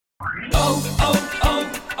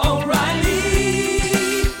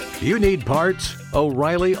O'Reilly. You need parts?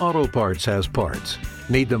 O'Reilly Auto Parts has parts.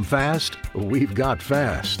 Need them fast? We've got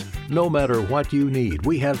fast. No matter what you need,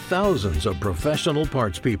 we have thousands of professional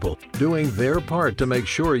parts people doing their part to make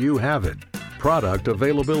sure you have it. Product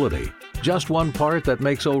availability. Just one part that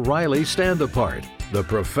makes O'Reilly stand apart. The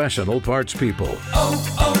professional parts people.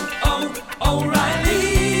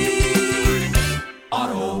 O'Reilly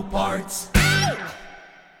Auto Parts.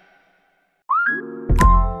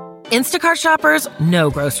 Instacart shoppers know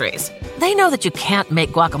groceries. They know that you can't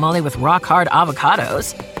make guacamole with rock-hard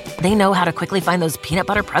avocados. They know how to quickly find those peanut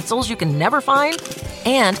butter pretzels you can never find.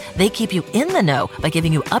 And they keep you in the know by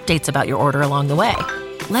giving you updates about your order along the way.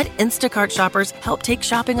 Let Instacart shoppers help take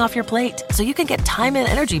shopping off your plate so you can get time and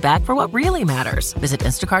energy back for what really matters. Visit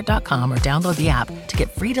instacart.com or download the app to get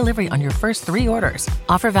free delivery on your first 3 orders.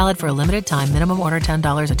 Offer valid for a limited time. Minimum order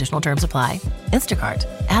 $10. Additional terms apply. Instacart.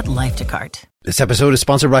 Add life to cart. This episode is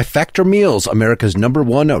sponsored by Factor Meals, America's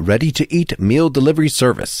 #1 ready-to-eat meal delivery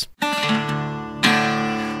service.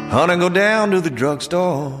 Honey, go down to the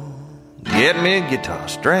drugstore, get me a guitar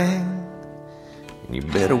string. You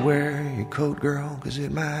better wear your coat, girl, 'cause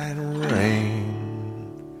it might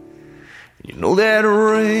rain. You know that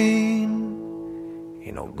rain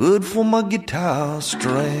ain't no good for my guitar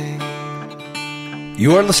string.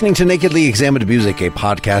 You are listening to Nakedly Examined Music, a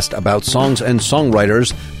podcast about songs and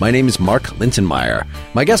songwriters. My name is Mark Linsenmeyer.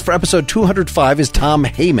 My guest for episode 205 is Tom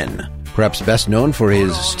Heyman, perhaps best known for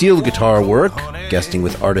his steel guitar work, guesting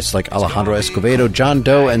with artists like Alejandro Escovedo, John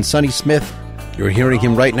Doe, and Sonny Smith. You're hearing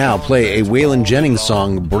him right now play a Waylon Jennings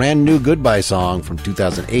song, Brand New Goodbye Song from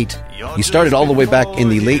 2008. He started all the way back in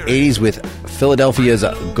the late 80s with Philadelphia's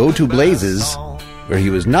Go To Blazes, where he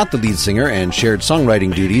was not the lead singer and shared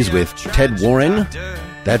songwriting duties with Ted Warren.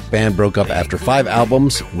 That band broke up after 5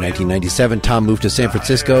 albums. In 1997, Tom moved to San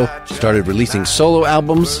Francisco, started releasing solo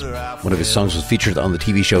albums. One of his songs was featured on the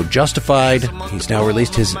TV show Justified. He's now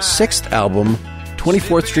released his 6th album,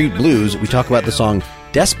 24th Street Blues. We talk about the song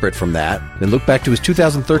Desperate from that. Then look back to his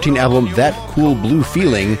 2013 album, That Cool Blue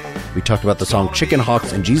Feeling. We talked about the song Chicken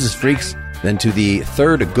Hawks and Jesus Freaks. Then to the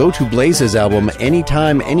 3rd Go To Blazes album,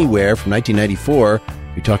 Anytime, Anywhere from 1994.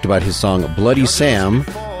 We talked about his song Bloody Sam.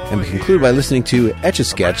 And we conclude by listening to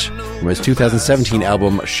Etch-a-Sketch from his 2017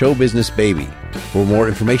 album Show Business Baby. For more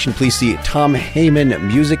information, please see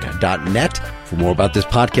tomheymanmusic.net. For more about this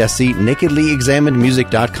podcast, see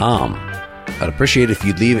nakedlyexaminedmusic.com. I'd appreciate it if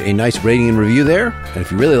you'd leave a nice rating and review there. And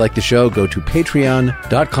if you really like the show, go to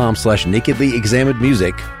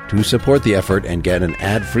patreon.com/nakedlyexaminedmusic to support the effort and get an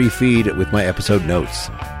ad-free feed with my episode notes.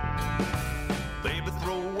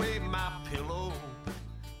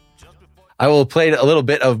 I will play a little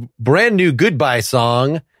bit of Brand New Goodbye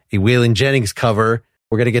Song, a Waylon Jennings cover.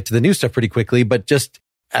 We're going to get to the new stuff pretty quickly, but just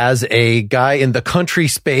as a guy in the country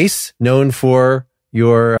space, known for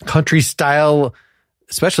your country style,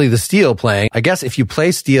 especially the steel playing, I guess if you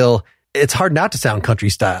play steel, it's hard not to sound country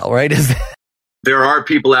style, right? There are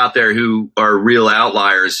people out there who are real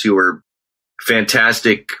outliers who are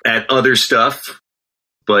fantastic at other stuff.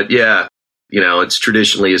 But yeah, it's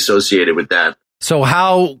traditionally associated with that. So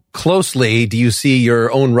how closely do you see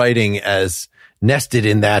your own writing as nested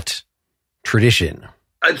in that tradition?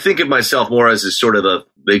 I think of myself more as a sort of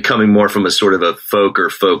coming more from a sort of a folk or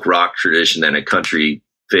folk rock tradition than a country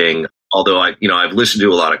thing. Although I've listened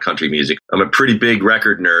to a lot of country music. I'm a pretty big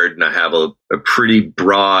record nerd and I have a pretty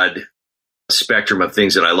broad spectrum of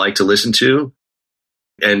things that I like to listen to.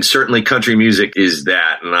 And certainly country music is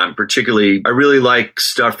that. And I really like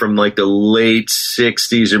stuff from like the late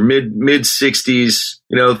 60s or mid 60s,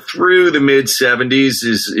 through the mid 70s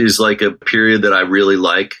is like a period that I really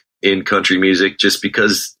like in country music, just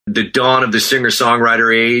because the dawn of the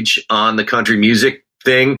singer-songwriter age on the country music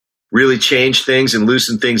thing really changed things and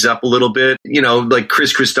loosened things up a little bit. Like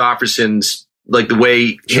Chris Christopherson's, like the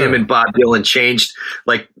way him and Bob Dylan changed,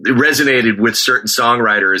 like it resonated with certain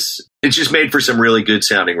songwriters. It just made for some really good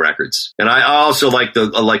sounding records. And I also like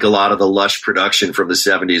a lot of the lush production from the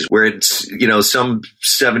 70s, where it's, some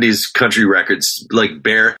 70s country records like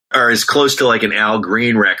are as close to like an Al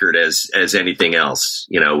Green record as anything else,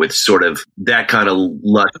 with sort of that kind of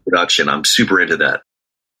lush production. I'm super into that.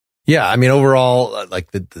 Yeah, I mean, overall,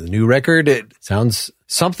 like the new record, it sounds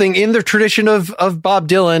something in the tradition of Bob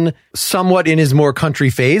Dylan, somewhat in his more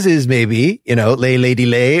country phases, maybe, Lay Lady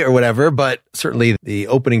Lay or whatever, but certainly the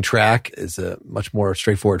opening track is a much more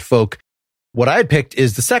straightforward folk. What I had picked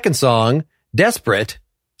is the second song, Desperate.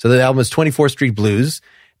 So the album is 24th Street Blues.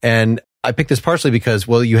 And I picked this partially because,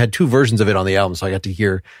 well, you had 2 versions of it on the album, so I got to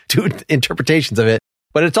hear 2 interpretations of it.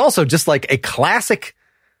 But it's also just like a classic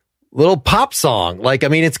little pop song. Like, I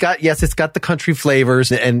mean, it's got the country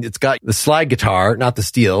flavors and it's got the slide guitar, not the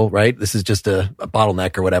steel, right? This is just a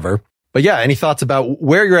bottleneck or whatever. But yeah, any thoughts about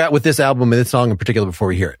where you're at with this album and this song in particular before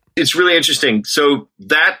we hear it? It's really interesting. So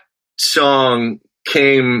that song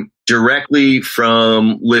came directly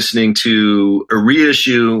from listening to a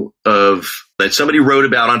reissue of that somebody wrote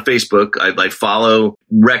about on Facebook. I follow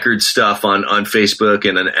record stuff on Facebook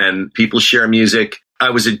and people share music. I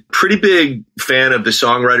was a pretty big fan of the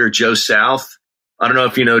songwriter Joe South. I don't know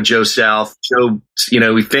if you know Joe South. Joe,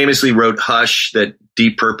 he famously wrote Hush that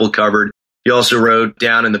Deep Purple covered. He also wrote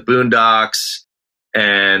Down in the Boondocks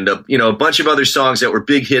and, a bunch of other songs that were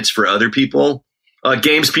big hits for other people.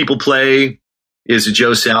 Games People Play is a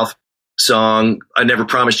Joe South song. I Never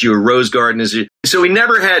Promised You a Rose Garden so he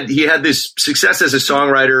had this success as a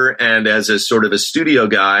songwriter and as a sort of a studio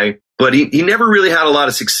guy, but he never really had a lot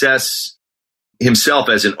of success himself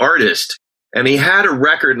as an artist. And he had a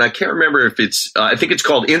record, and I can't remember if I think it's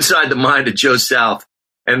called Inside the Mind of Joe South.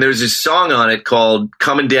 And there's this song on it called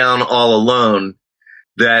Coming Down All Alone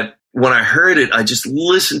that when I heard it, I just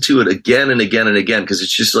listened to it again and again and again, because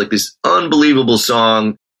it's just like this unbelievable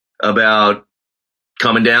song about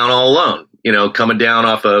coming down all alone, coming down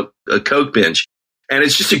off a coke binge. And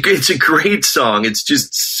it's a great song. It's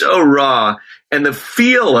just so raw. And the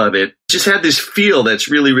feel of it just had this feel that's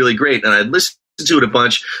really, really great. And I listened to it a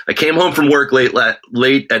bunch. I came home from work late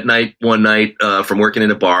at night one night from working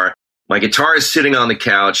in a bar. My guitar is sitting on the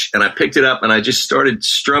couch, and I picked it up and I just started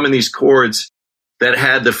strumming these chords that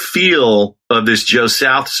had the feel of this Joe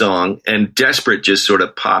South song, and Desperate just sort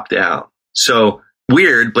of popped out. So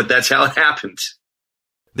weird, but that's how it happened.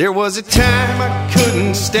 There was a time I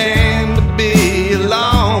couldn't stand to be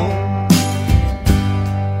alone.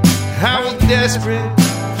 I was desperate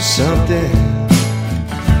for something,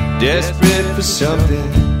 desperate for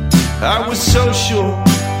something. I was so sure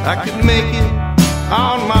I could make it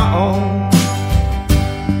on my own.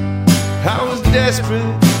 I was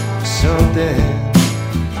desperate for something,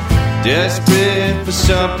 desperate for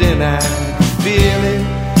something. I could feel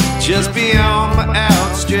it just beyond my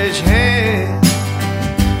outstretched hand,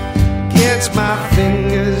 against my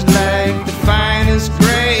fingers like the finest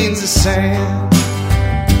grains of sand.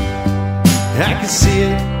 I could see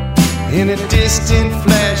it in a distant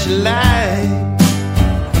flash of light.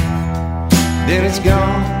 Then it's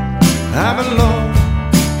gone, I'm alone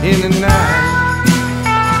in the night.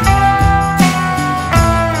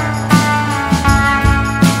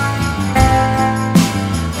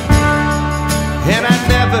 And I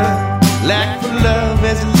never lacked for love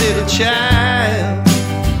as a little child.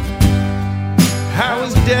 I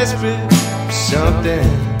was desperate for something,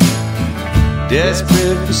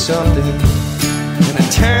 desperate for something. And I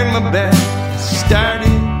turned my back, started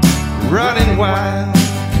running wild.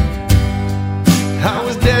 I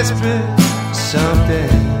was desperate for something,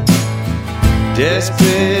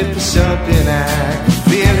 desperate for something. I could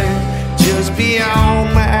feel it just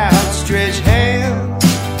beyond my outstretched hand,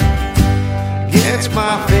 against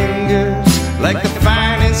my fingers like the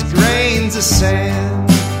finest grains of sand.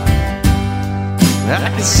 I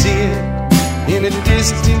could see it in a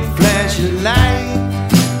distant flash of light.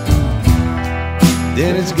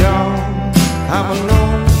 Then it's gone, I'm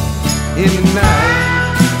alone in the night.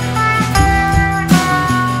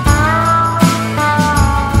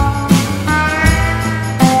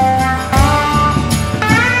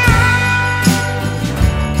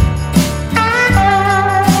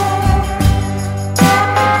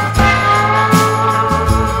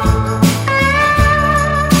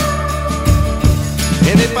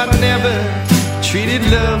 And if I never treated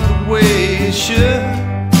love the way it should,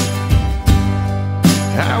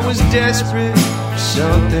 I was desperate for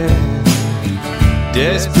something,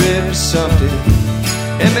 desperate for something.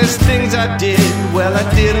 And there's things I did, well I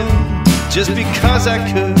did them just because I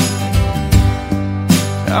could.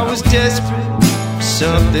 I was desperate for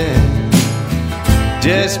something,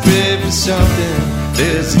 desperate for something.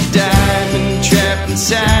 There's a diamond trapped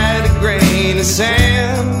inside a grain of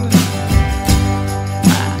sand.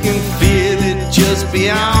 I can feel it just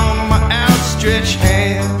beyond my outstretched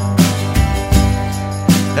hand.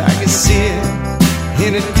 I can see it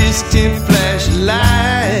in a distant flash of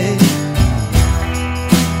light.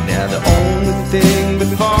 Now the only thing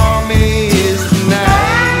before me is the night.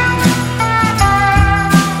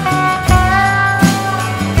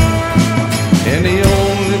 And the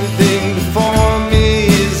only thing before me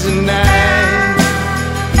is the night.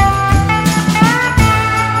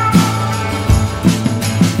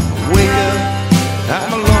 I wake up,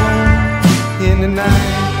 I'm alone in the night.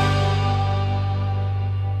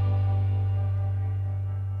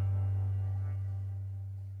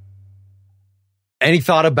 Any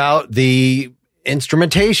thought about the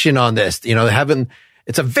instrumentation on this?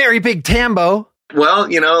 It's a very big tambo. Well,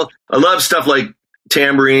 I love stuff like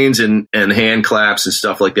tambourines and hand claps and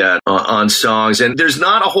stuff like that on songs. And there's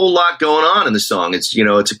not a whole lot going on in the song. It's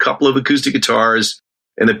a couple of acoustic guitars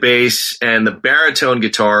and the bass and the baritone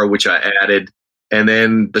guitar, which I added, and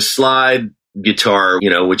then the slide guitar,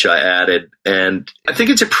 which I added. And I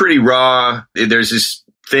think it's a pretty raw. There's this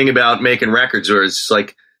thing about making records where it's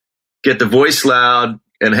like, get the voice loud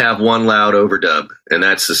and have one loud overdub. And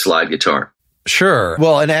that's the slide guitar. Sure.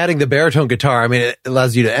 Well, and adding the baritone guitar, I mean, it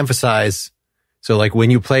allows you to emphasize. So like when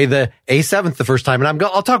you play the A7th the first time, and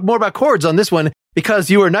I'll talk more about chords on this one because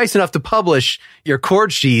you were nice enough to publish your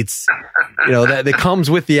chord sheets, that comes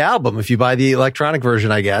with the album if you buy the electronic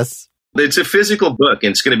version, I guess. It's a physical book and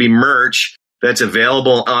it's going to be merch that's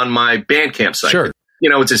available on my Bandcamp site. Sure.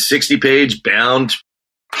 It's a 60-page bound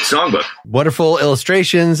songbook. Wonderful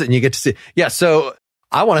illustrations, and you get to see. Yeah, so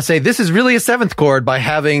I want to say this is really a seventh chord by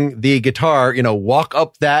having the guitar, walk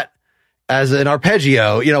up that as an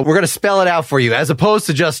arpeggio. We're going to spell it out for you as opposed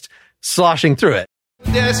to just sloshing through it.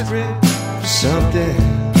 Desperate for something.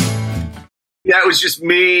 That was just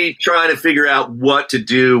me trying to figure out what to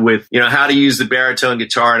do with, how to use the baritone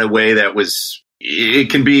guitar in a way that it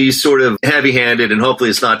can be sort of heavy-handed, and hopefully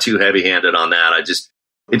it's not too heavy-handed on that.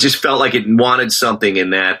 It just felt like it wanted something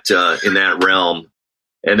in that realm.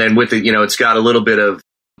 And then with it, it's got a little bit of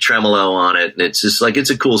tremolo on it. And it's just like, it's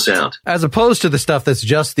a cool sound. As opposed to the stuff that's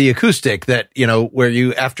just the acoustic that, where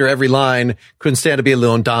you, after every line, couldn't stand to be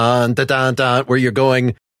alone, don, da, don, don, where you're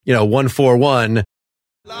going, 1-4-1.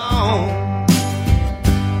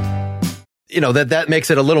 That makes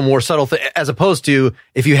it a little more subtle, as opposed to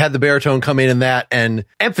if you had the baritone come in that and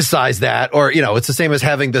emphasize that, or, it's the same as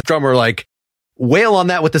having the drummer like wail on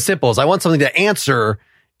that with the cymbals. I want something to answer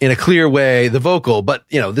in a clear way the vocal, but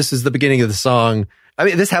this is the beginning of the song. I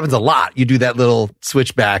mean, this happens a lot. You do that little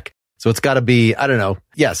switchback, so it's got to be, I don't know,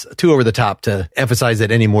 yes, too over the top to emphasize it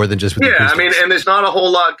any more than just with the acoustics. I mean, and there's not a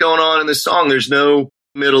whole lot going on in this song. There's no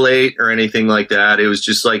middle eight or anything like that. It was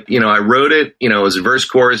just like, I wrote it, it was verse,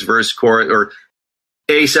 chorus, or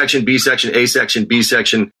A section, B section, A section, B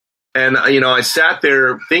section. And, I sat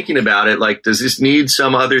there thinking about it, like, does this need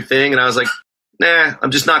some other thing? And I was like, nah, I'm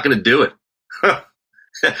just not going to do it.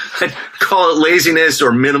 I'd call it laziness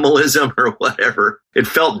or minimalism or whatever. It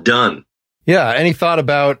felt done. Yeah. Any thought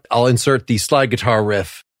about, I'll insert the slide guitar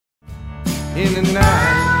riff. In the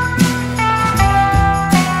night.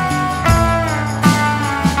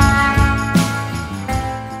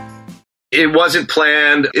 It wasn't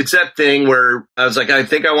planned. It's that thing where I was like, I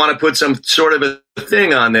think I want to put some sort of a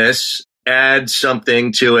thing on this, add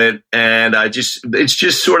something to it. And it's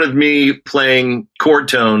just sort of me playing chord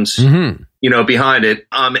tones, behind it.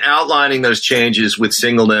 I'm outlining those changes with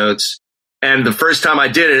single notes. And the first time I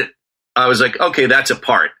did it, I was like, okay, that's a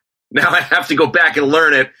part. Now I have to go back and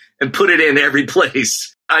learn it and put it in every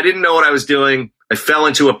place. I didn't know what I was doing. I fell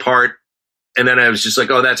into a part, and then I was just like,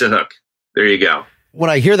 oh, that's a hook. There you go. When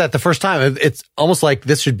I hear that the first time, it's almost like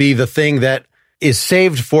this should be the thing that is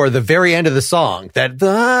saved for the very end of the song. That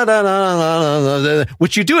da, da, da, da, da,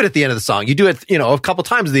 which you do it at the end of the song. You do it, a couple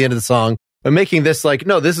times at the end of the song, but making this like,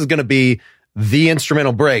 no, this is going to be the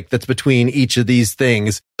instrumental break that's between each of these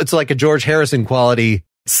things. It's like a George Harrison quality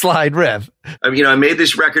slide riff. I made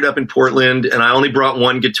this record up in Portland, and I only brought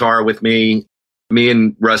one guitar with me. Me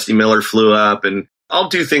and Rusty Miller flew up, and I'll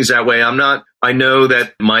do things that way. I know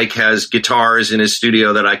that Mike has guitars in his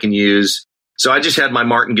studio that I can use. So I just had my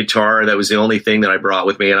Martin guitar. That was the only thing that I brought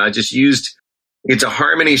with me. And I just used, it's a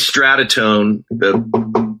Harmony Stratotone,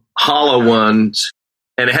 the hollow ones,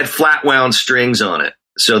 and it had flat wound strings on it.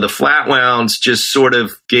 So the flat wounds just sort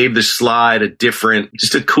of gave the slide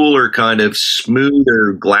just a cooler kind of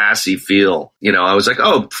smoother, glassy feel. I was like,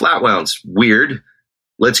 oh, flat wounds, weird.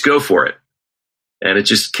 Let's go for it. And it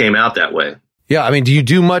just came out that way. Yeah, I mean, do you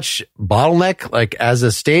do much bottleneck, like as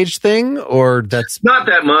a stage thing, or that's not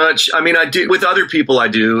that much? I mean, I do with other people. I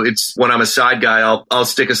do. It's when I'm a side guy, I'll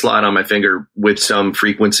stick a slide on my finger with some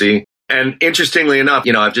frequency. And interestingly enough,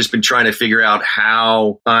 I've just been trying to figure out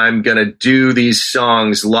how I'm going to do these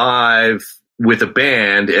songs live with a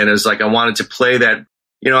band. And it's like I wanted to play that.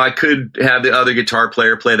 I could have the other guitar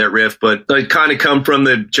player play that riff, but I kind of come from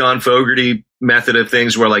the John Fogerty method of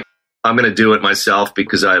things where like, I'm going to do it myself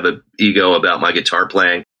because I have an ego about my guitar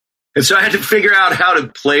playing. And so I had to figure out how to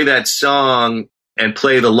play that song and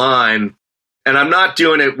play the line. And I'm not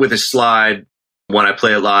doing it with a slide when I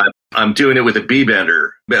play it live. I'm doing it with a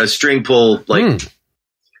B-bender, a string pull, like,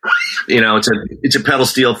 it's a pedal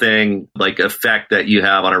steel thing, like effect that you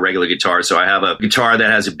have on a regular guitar. So I have a guitar that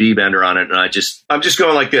has a B-bender on it. And I'm just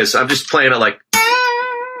going like this. I'm just playing it like...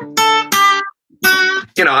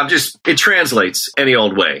 it translates any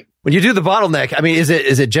old way. When you do the bottleneck, I mean, is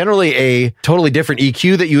it generally a totally different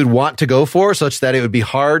EQ that you would want to go for, such that it would be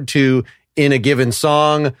hard to, in a given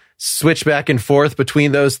song, switch back and forth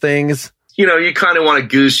between those things? You kind of want to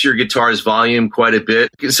goose your guitar's volume quite a bit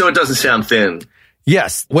so it doesn't sound thin.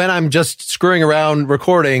 Yes. When I'm just screwing around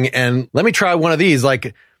recording and let me try one of these,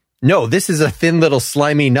 like, no, this is a thin little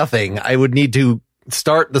slimy nothing. I would need to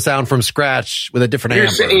start the sound from scratch with a different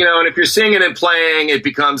amp. And if you're singing and playing, it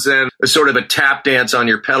becomes then a sort of a tap dance on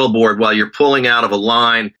your pedal board while you're pulling out of a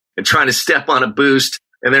line and trying to step on a boost.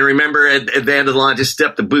 And then remember at the end of the line, just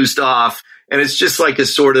step the boost off. And it's just like a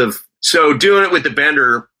sort of, so doing it with the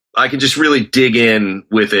bender, I can just really dig in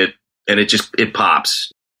with it and it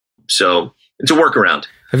pops. So it's a workaround.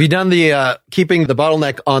 Have you done the keeping the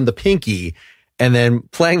bottleneck on the pinky and then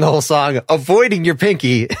playing the whole song, avoiding your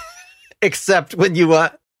pinky, except when you...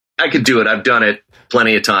 I could do it. I've done it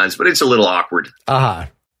plenty of times, but it's a little awkward. Uh-huh.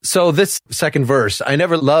 So this second verse, I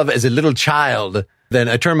never love as a little child. Then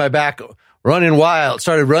I turned my back,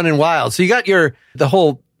 started running wild. So you got the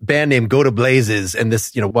whole band name Go to Blazes. And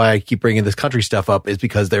this, why I keep bringing this country stuff up is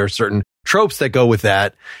because there are certain tropes that go with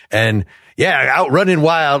that. And yeah, out running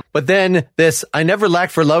wild. But then this, I never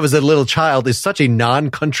lacked for love as a little child is such a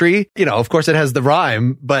non-country, of course it has the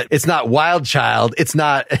rhyme, but it's not wild child. It's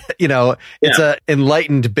not, it's a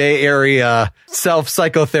enlightened Bay Area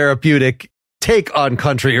self-psychotherapeutic take on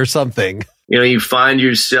country or something. You find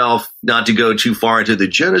yourself, not to go too far into the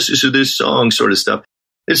genesis of this song sort of stuff.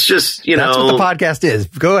 It's just, That's what the podcast is.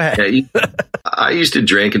 Go ahead. I used to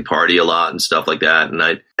drink and party a lot and stuff like that. And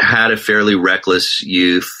I had a fairly reckless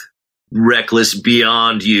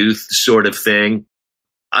beyond youth sort of thing.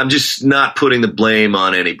 I'm just not putting the blame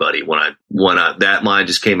on anybody when that line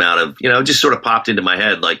just came out of, just sort of popped into my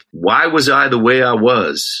head. Like, why was I the way I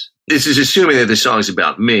was? This is assuming that the song's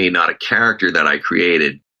about me, not a character that I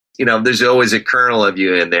created. There's always a kernel of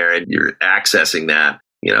you in there and you're accessing that.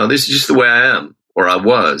 This is just the way I am, or I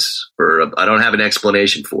was, or I don't have an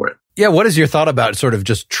explanation for it. Yeah. What is your thought about sort of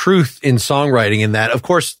just truth in songwriting in that? Of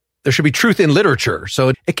course, there should be truth in literature.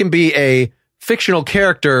 So it can be a fictional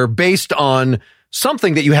character based on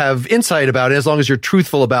something that you have insight about, as long as you're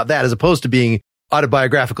truthful about that, as opposed to being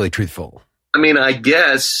autobiographically truthful. I mean, I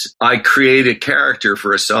guess I create a character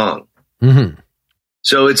for a song. Mm-hmm.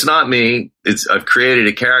 So it's not me. I've created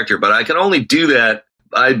a character, but I can only do that.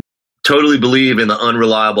 I totally believe in the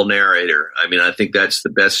unreliable narrator. I mean, I think that's the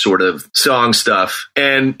best sort of song stuff.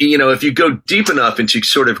 And, if you go deep enough into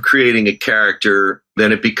sort of creating a character,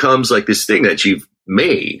 then it becomes like this thing that you've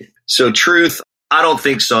made. So truth, I don't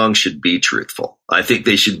think songs should be truthful. I think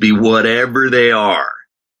they should be whatever they are.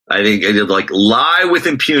 I think like lie with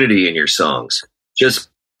impunity in your songs. Just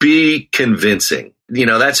be convincing.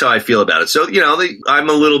 That's how I feel about it. So, I'm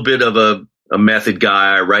a little bit of a method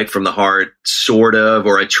guy. I write from the heart, sort of,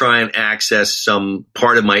 or I try and access some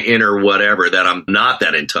part of my inner whatever that I'm not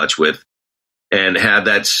that in touch with and have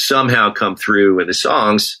that somehow come through in the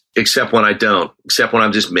songs, except when I don't, except when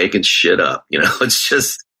I'm just making shit up. It's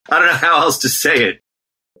just, I don't know how else to say it.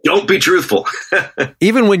 Don't be truthful.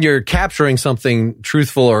 Even when you're capturing something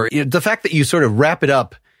truthful, or the fact that you sort of wrap it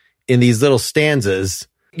up in these little stanzas,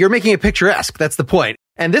 you're making it picturesque. That's the point.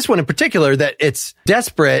 And this one in particular, that it's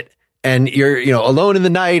desperate and you're, alone in the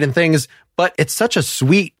night and things, but it's such a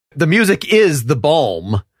sweet, the music is the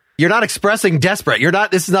balm. You're not expressing desperate.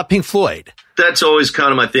 This is not Pink Floyd. That's always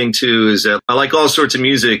kind of my thing too, is that I like all sorts of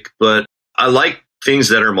music, but I like things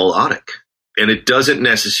that are melodic, and it doesn't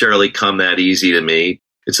necessarily come that easy to me.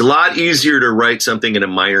 It's a lot easier to write something in a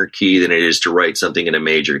minor key than it is to write something in a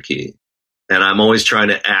major key. And I'm always trying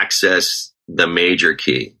to access the major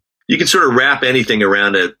key. You can sort of wrap anything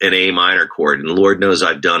around an A minor chord, and Lord knows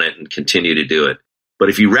I've done it and continue to do it. But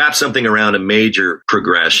if you wrap something around a major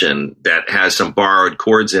progression that has some borrowed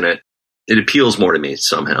chords in it, it appeals more to me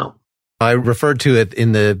somehow. I referred to it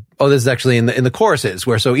this is actually in the choruses,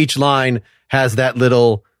 where so each line has that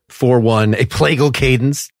little 4/1, a plagal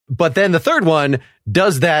cadence. But then the third one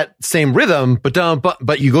does that same rhythm,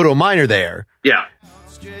 but you go to a minor there. Yeah.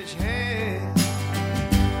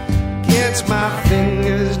 Gets my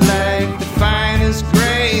fingers like the finest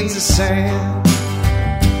grains of sand.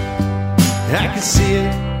 I can see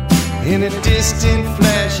it in a distant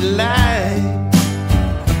flash of light.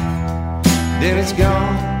 Then it's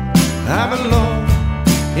gone. I'm alone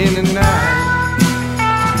in the night.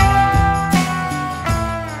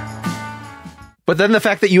 But then the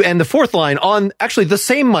fact that you end the fourth line on actually the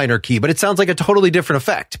same minor key, but it sounds like a totally different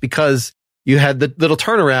effect because you had the little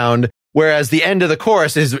turnaround, whereas the end of the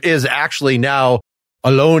chorus is actually now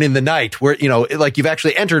alone in the night, where, like you've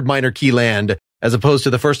actually entered minor key land as opposed to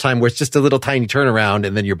the first time where it's just a little tiny turnaround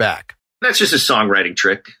and then you're back. That's just a songwriting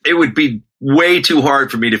trick. It would be way too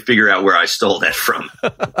hard for me to figure out where I stole that from.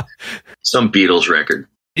 Some Beatles record.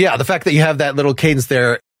 Yeah, the fact that you have that little cadence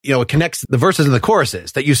there, it connects the verses and the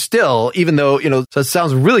choruses, that you still, even though, so it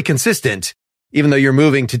sounds really consistent, even though you're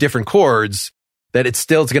moving to different chords, that it's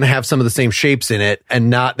still going to have some of the same shapes in it, and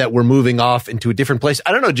not that we're moving off into a different place.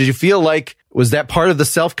 I don't know. Did you feel like, was that part of the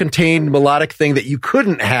self-contained melodic thing that you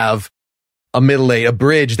couldn't have a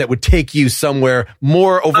bridge that would take you somewhere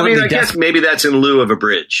more overtly? I guess maybe that's in lieu of a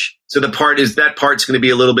bridge. So that part's going to be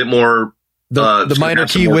a little bit more the minor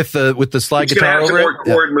key with the slide guitar over it. More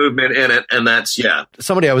chord movement in it, and that's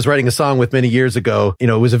Somebody I was writing a song with many years ago,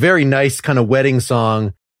 it was a very nice kind of wedding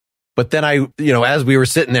song. But then as we were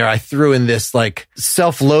sitting there, I threw in this like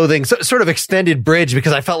self-loathing sort of extended bridge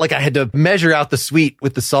because I felt like I had to measure out the sweet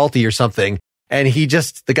with the salty or something. And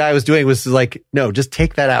the guy I was doing was like, no, just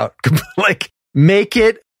take that out. Like, make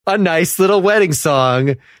it a nice little wedding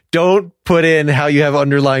song. Don't put in how you have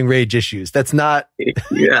underlying rage issues. That's not.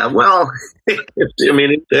 Yeah, well,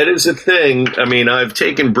 that is a thing. I've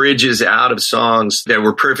taken bridges out of songs that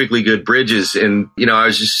were perfectly good bridges, and, I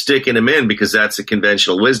was just sticking them in because that's a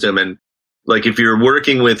conventional wisdom. And like, if you're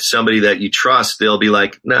working with somebody that you trust, they'll be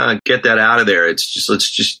like, nah, get that out of there. Let's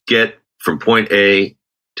just get from point A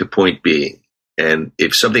to point B. And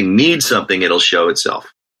if something needs something, it'll show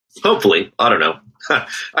itself. Hopefully. I don't know.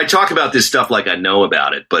 I talk about this stuff like I know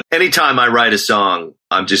about it, but anytime I write a song,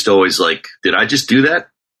 I'm just always like, did I just do that?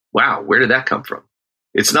 Wow, where did that come from?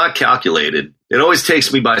 It's not calculated. It always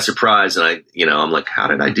takes me by surprise, and I'm like, how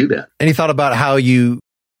did I do that? Any thought about how you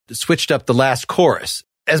switched up the last chorus?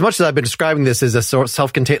 As much as I've been describing this as a sort of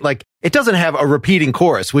self-contained, like, it doesn't have a repeating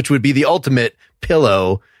chorus, which would be the ultimate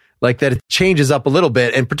pillow, like that it changes up a little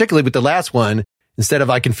bit. And particularly with the last one, instead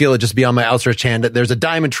of I can feel it just beyond my outstretched hand, that there's a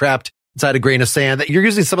diamond trapped inside a grain of sand, that you're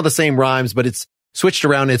using some of the same rhymes, but it's switched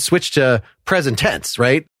around. It's switched to present tense,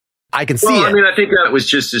 right? I can see it. I think that was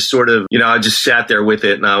just a sort of, I just sat there with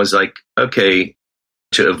it and I was like, okay,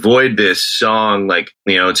 to avoid this song, like,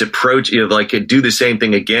 it's do the same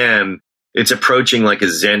thing again. It's approaching like a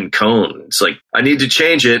Zen koan. It's like, I need to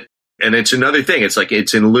change it. And it's another thing. It's like,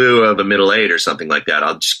 it's in lieu of a middle eight or something like that.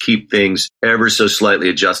 I'll just keep things ever so slightly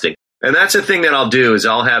adjusting. And that's the thing that I'll do is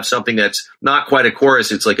I'll have something that's not quite a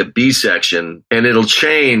chorus. It's like a B section, and it'll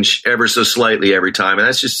change ever so slightly every time. And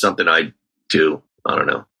that's just something I do. I don't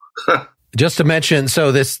know. Just to mention,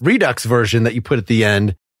 so this Redux version that you put at the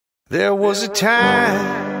end. There was a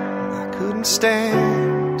time I couldn't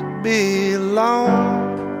stand to be alone.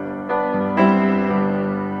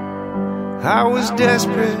 I was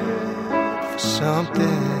desperate for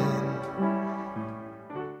something.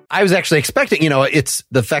 I was actually expecting, it's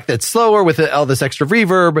the fact that it's slower with all this extra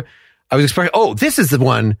reverb. I was expecting, this is the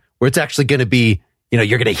one where it's actually going to be, you're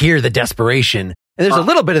going to hear the desperation. And there's a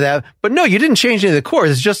little bit of that, but no, you didn't change any of the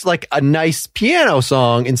chords. It's just like a nice piano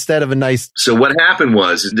song instead of a nice. So what happened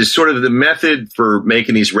was this sort of the method for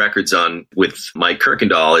making these records with Mike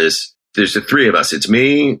Kirkendall is there's the three of us. It's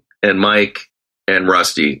me and Mike and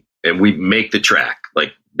Rusty, and we make the track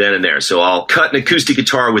like then and there. So I'll cut an acoustic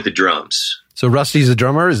guitar with the drums. So Rusty's the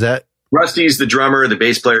drummer, is that? Rusty's the drummer, the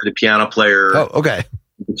bass player, the piano player. Oh, okay.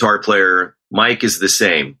 Guitar player. Mike is the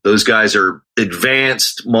same. Those guys are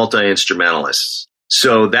advanced multi-instrumentalists.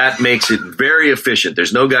 So that makes it very efficient.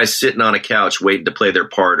 There's no guy sitting on a couch waiting to play their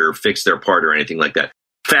part or fix their part or anything like that.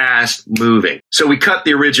 Fast moving. So we cut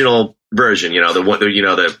the original version, the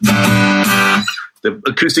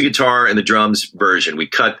acoustic guitar and the drums version. We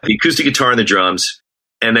cut the acoustic guitar and the drums.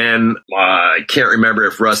 And then I can't remember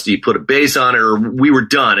if Rusty put a bass on it or we were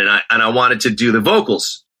done. And I wanted to do the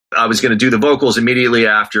vocals. I was going to do the vocals immediately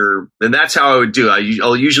after. And that's how I would do it.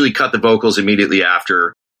 I'll usually cut the vocals immediately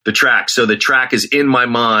after the track. So the track is in my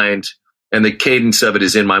mind and the cadence of it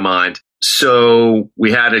is in my mind. So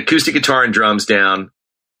we had acoustic guitar and drums down,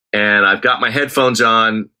 and I've got my headphones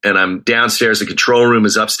on and I'm downstairs. The control room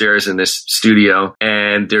is upstairs in this studio.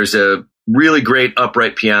 And there's a really great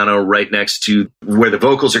upright piano right next to where the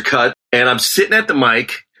vocals are cut. And I'm sitting at the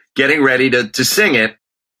mic getting ready to sing it.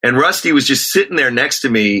 And Rusty was just sitting there next to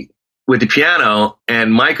me with the piano,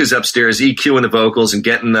 and Mike was upstairs EQing the vocals and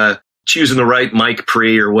choosing the right mic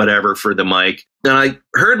pre or whatever for the mic. And I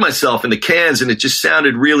heard myself in the cans and it just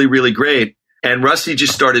sounded really, really great. And Rusty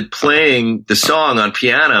just started playing the song on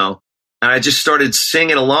piano, and I just started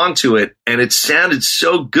singing along to it. And it sounded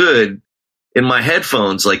so good in my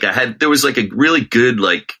headphones. Like there was like a really good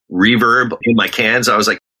like reverb in my cans. I was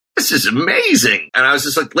like, this is amazing. And I was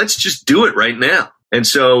just like, let's just do it right now. And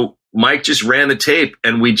so Mike just ran the tape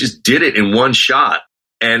and we just did it in one shot.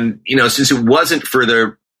 And, since it wasn't for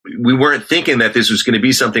the we weren't thinking that this was going to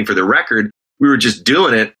be something for the record. We were just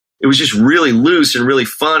doing it. It was just really loose and really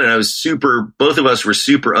fun. And both of us were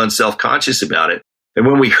super unself-conscious about it. And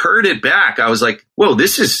when we heard it back, I was like, whoa,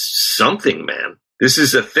 this is something, man. This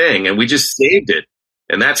is a thing. And we just saved it.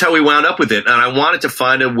 And that's how we wound up with it. And I wanted to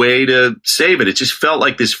find a way to save it. It just felt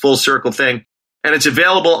like this full circle thing. And it's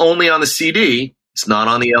available only on the CD. It's not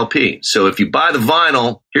on the LP. So if you buy the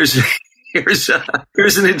vinyl, here's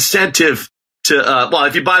an incentive to,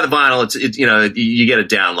 if you buy the vinyl, you get a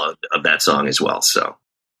download of that song as well. So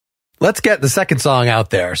let's get the second song out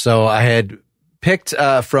there. So I had picked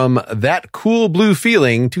from That Cool Blue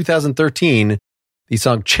Feeling, 2013, the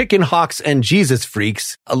song Chicken Hawks and Jesus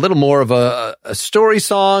Freaks. A little more of a story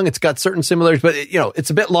song. It's got certain similarities, but it's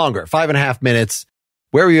a bit longer, 5.5 minutes.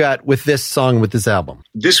 Where were you at with this song, with this album?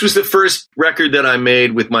 This was the first record that I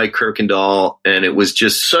made with Mike Kirkendall, and it was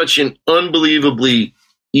just such an unbelievably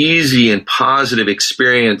easy and positive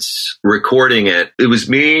experience recording it. It was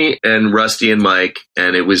me and Rusty and Mike,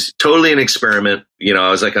 and it was totally an experiment. I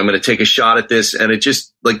was like, I'm going to take a shot at this. And it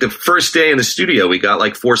just, like, the first day in the studio, we got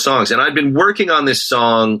like 4 songs. And I'd been working on this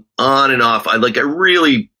song on and off. I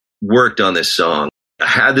really worked on this song. I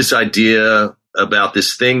had this idea about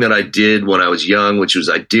this thing that I did when I was young, which was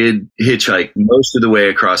I did hitchhike most of the way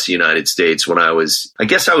across the United States when I was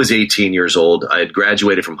 18 years old. I had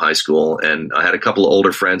graduated from high school, and I had a couple of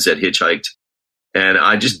older friends that hitchhiked, and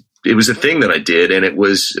it was a thing that I did, and it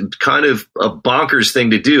was kind of a bonkers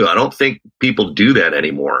thing to do. I don't think people do that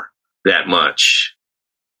anymore that much.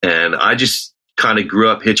 And I just kind of grew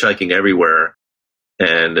up hitchhiking everywhere,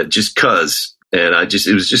 and it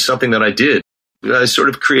was just something that I did. I sort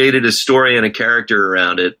of created a story and a character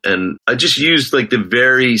around it. And I just used like the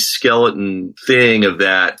very skeleton thing of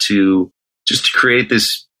that to create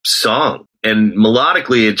this song. And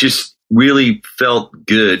melodically, it just really felt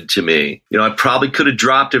good to me. I probably could have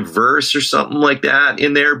dropped a verse or something like that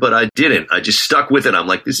in there, but I didn't. I just stuck with it. I'm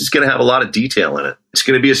like, this is going to have a lot of detail in it. It's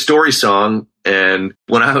going to be a story song. And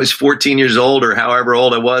when I was 14 years old or however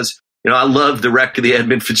old I was, I loved the wreck of the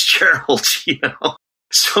Edmund Fitzgerald,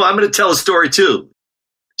 So I'm going to tell a story too,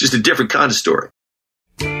 just a different kind of story.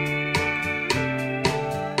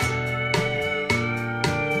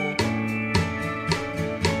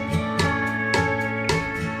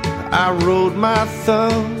 I rode my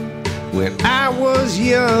thumb when I was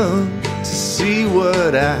young to see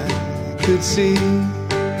what I could see.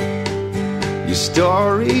 Your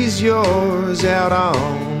story's yours out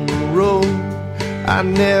on the road. I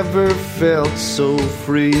never felt so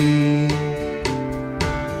free.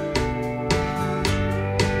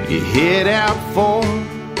 You head out for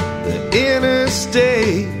the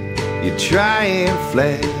interstate. You try and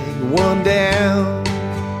flag one down.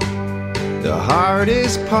 The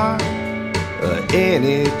hardest part of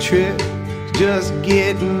any trip is just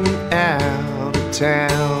getting out of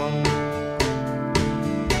town.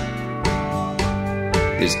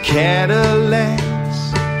 There's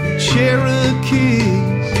Cadillacs,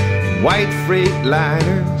 Cherokees, white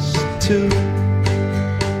Freightliners too.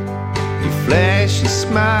 Flash a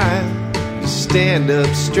smile, you stand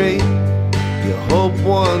up straight, you hope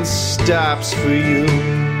one stops for you.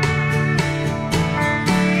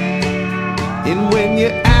 And when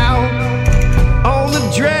you're out on the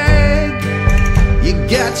drag, you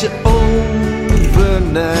got your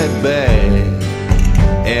overnight bag,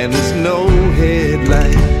 and there's no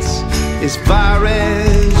headlights as far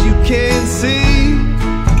as you can see.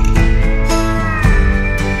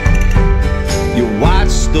 You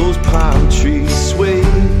watch those palm trees sway.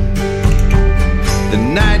 The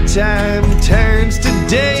nighttime turns to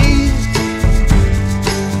day.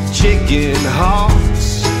 Chicken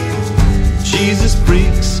hawks, Jesus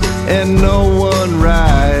freaks, and no one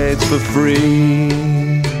rides for free.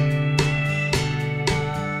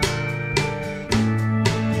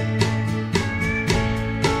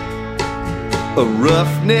 A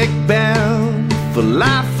roughneck bound for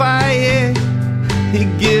Lafayette, he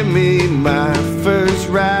give me my first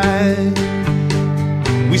ride.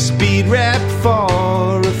 We speed rapped for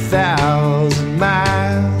 1,000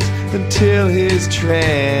 miles until his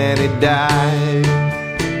tranny died.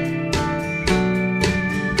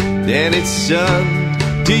 Then it's,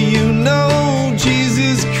 son, do you know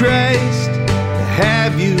Jesus Christ?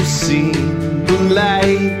 Have you seen the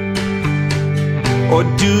light? Or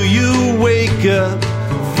do you wake up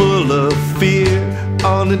full of fear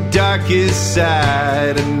on the darkest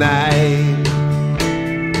side of night?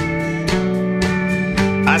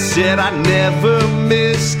 I said I never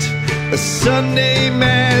missed a Sunday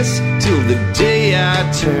Mass till the day I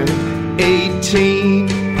turned 18.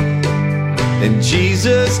 And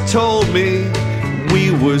Jesus told me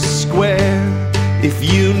we were square if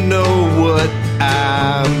you know what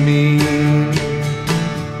I mean.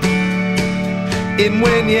 And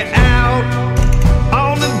when you're out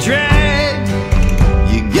on the drag,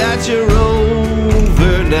 you got your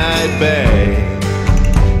overnight bag,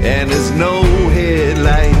 and there's no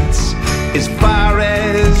headlights as far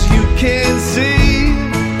as you can see.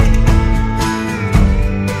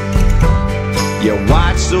 You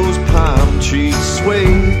watch those palm trees sway,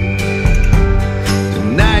 the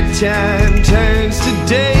nighttime turns to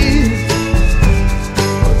day.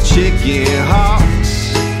 Chicken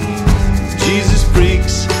hawks, Jesus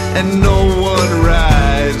freaks, and no one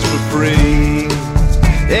rides for free.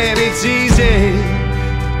 And it's easy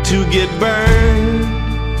to get burned,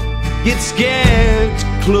 get scared to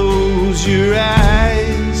close your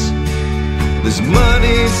eyes. There's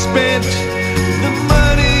money spent, the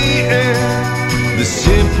money earned, the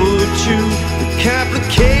simple truth, the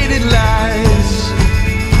complicated lies.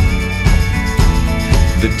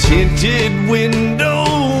 The tinted window,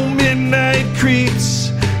 midnight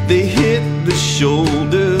creeps, they hit the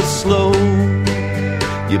shoulder slow.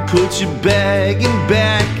 You put your bag in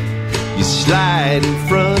back, you slide in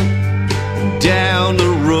front, and down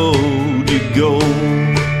the road you go.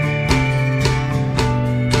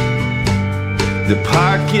 The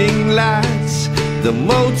parking lots, the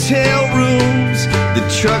motel rooms, the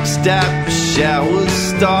truck stop, the shower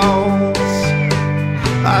stalls.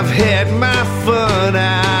 I've had my fun,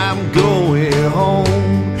 I'm going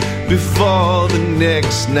home before the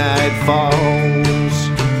next night falls.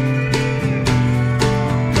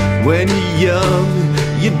 When you're young,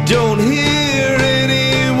 you don't hear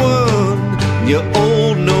anyone. You're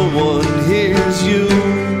old, no one hears you.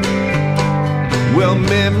 Well,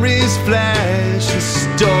 memories flash and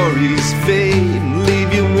stories fade and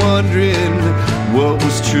leave you wondering what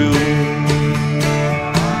was true.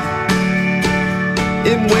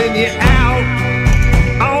 And when you're out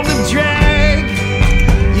on the drag,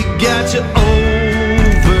 you got your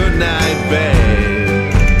overnight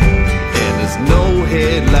bag, and there's no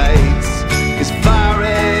headlights as far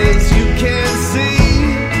as you can see.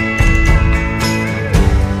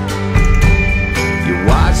 You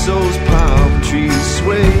watch those palm trees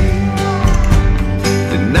sway,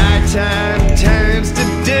 the nighttime turns to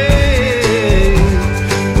day.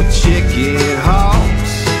 With chicken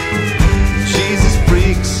hawks, Jesus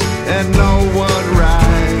freaks, and no one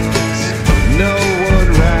rides, no one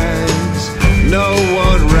rides, no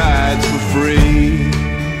one rides for free.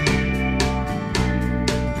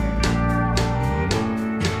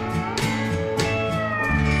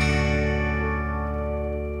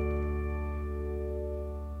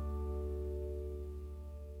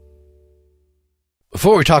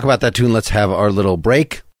 Before we talk about that tune, let's have our little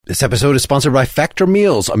break. This episode is sponsored by Factor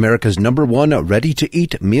Meals, America's #1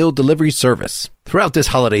 ready-to-eat meal delivery service. Throughout this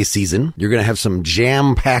holiday season, you're going to have some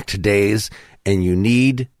jam-packed days, and you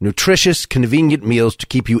need nutritious, convenient meals to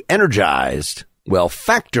keep you energized. Well,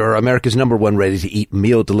 Factor, America's #1 ready-to-eat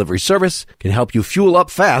meal delivery service, can help you fuel up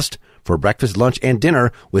fast for breakfast, lunch, and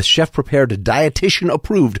dinner with chef-prepared,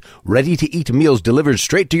 dietitian-approved, ready-to-eat meals delivered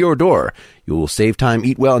straight to your door. You will save time,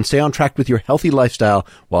 eat well, and stay on track with your healthy lifestyle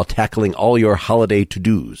while tackling all your holiday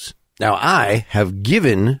to-dos. Now, I have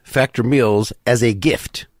given Factor Meals as a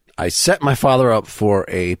gift. I set my father up for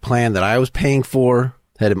a plan that I was paying for,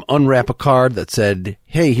 had him unwrap a card that said,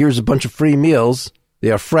 hey, here's a bunch of free meals. They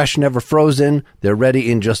are fresh, never frozen. They're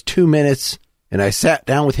ready in just 2 minutes. And I sat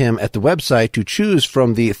down with him at the website to choose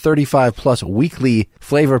from the 35-plus weekly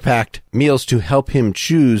flavor-packed meals to help him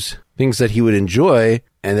choose things that he would enjoy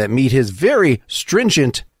and that meet his very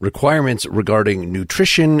stringent requirements regarding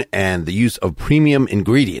nutrition and the use of premium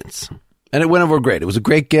ingredients. And it went over great. It was a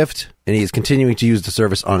great gift, and he is continuing to use the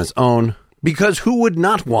service on his own, because who would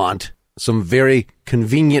not want some very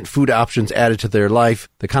convenient food options added to their life?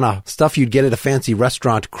 The kind of stuff you'd get at a fancy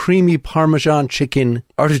restaurant: creamy Parmesan chicken,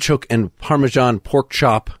 artichoke and Parmesan pork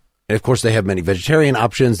chop. And of course, they have many vegetarian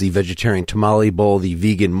options: the vegetarian tamale bowl, the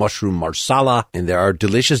vegan mushroom marsala, and there are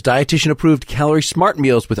delicious dietitian-approved calorie smart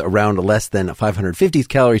meals with around less than 550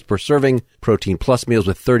 calories per serving, protein plus meals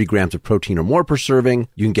with 30 grams of protein or more per serving.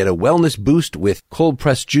 You can get a wellness boost with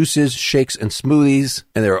cold-pressed juices, shakes, and smoothies,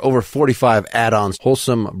 and there are over 45 add-ons: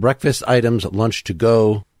 wholesome breakfast items, lunch to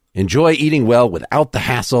go. Enjoy eating well without the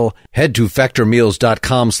hassle. Head to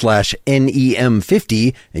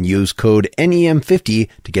factormeals.com/NEM50 and use code NEM50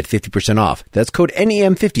 to get 50% off. That's code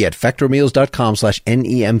NEM50 at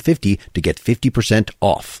factormeals.com/NEM50 to get 50%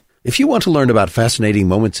 off. If you want to learn about fascinating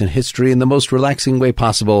moments in history in the most relaxing way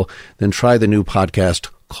possible, then try the new podcast,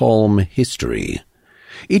 Calm History.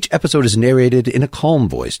 Each episode is narrated in a calm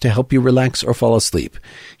voice to help you relax or fall asleep.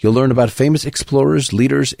 You'll learn about famous explorers,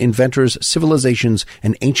 leaders, inventors, civilizations,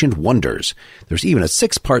 and ancient wonders. There's even a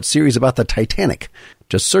 6-part series about the Titanic.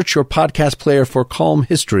 Just search your podcast player for Calm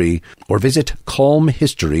History or visit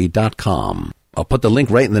calmhistory.com. I'll put the link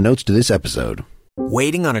right in the notes to this episode.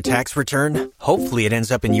 Waiting on a tax return? Hopefully it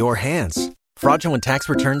ends up in your hands. Fraudulent tax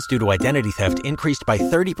returns due to identity theft increased by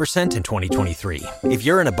 30% in 2023. If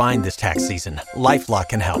you're in a bind this tax season, LifeLock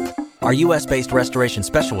can help. Our U.S.-based restoration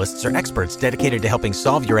specialists are experts dedicated to helping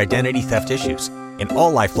solve your identity theft issues. And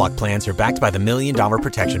all LifeLock plans are backed by the $1 Million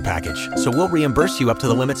Protection Package. So we'll reimburse you up to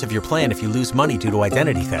the limits of your plan if you lose money due to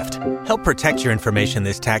identity theft. Help protect your information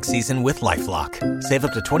this tax season with LifeLock. Save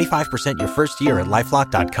up to 25% your first year at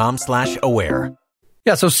LifeLock.com/aware.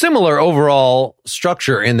 Yeah, so similar overall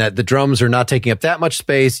structure in that the drums are not taking up that much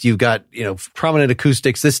space. You've got, prominent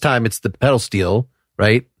acoustics. This time it's the pedal steel,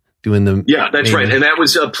 right? Doing the... Yeah, that's right. And that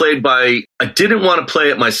was played by... I didn't want to play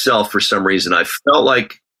it myself for some reason. I felt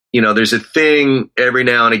like, there's a thing every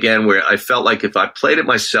now and again where I felt like if I played it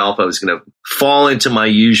myself, I was going to fall into my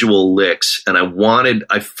usual licks. And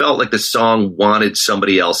I felt like the song wanted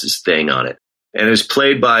somebody else's thing on it. And it was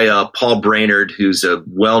played by Paul Brainerd, who's a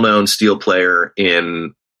well-known steel player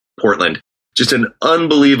in Portland. Just an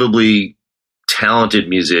unbelievably talented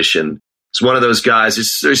musician. It's one of those guys.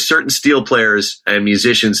 There's certain steel players and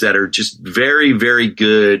musicians that are just very, very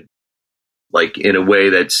good, like in a way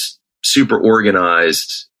that's super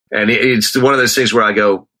organized. And it's one of those things where I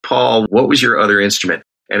go, Paul, what was your other instrument?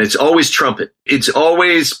 And it's always trumpet. It's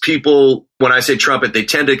always people, when I say trumpet, they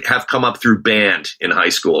tend to have come up through band in high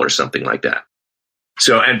school or something like that.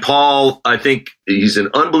 So, and Paul, I think he's an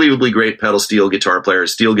unbelievably great pedal steel guitar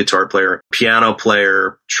player, piano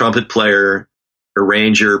player, trumpet player,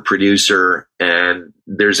 arranger, producer, and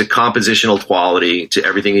there's a compositional quality to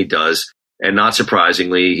everything he does. And not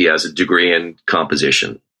surprisingly, he has a degree in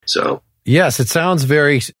composition. So, yes, it sounds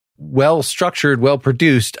very well structured, well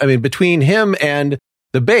produced. I mean, between him and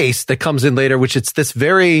the bass that comes in later, which it's this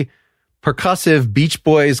very percussive Beach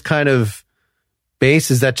Boys kind of bass.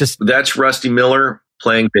 Is that just... That's Rusty Miller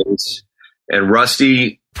playing bass, and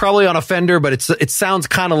Rusty probably on a Fender, but it sounds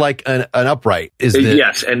kind of like an upright.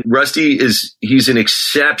 Yes, and Rusty he's an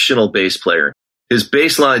exceptional bass player. His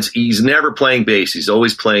bass lines, he's never playing bass; he's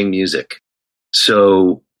always playing music.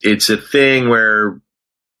 So it's a thing where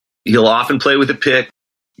he'll often play with a pick,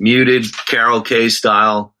 muted, Carol Kay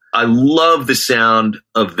style. I love the sound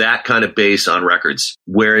of that kind of bass on records,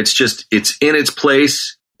 where it's in its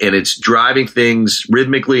place and it's driving things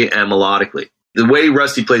rhythmically and melodically. The way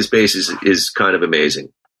Rusty plays bass is kind of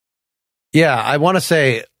amazing. Yeah, I want to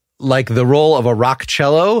say like the role of a rock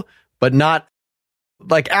cello, but not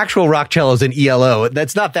like actual rock cellos in ELO.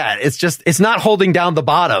 That's not that. It's not holding down the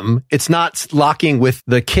bottom. It's not locking with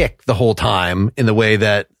the kick the whole time in the way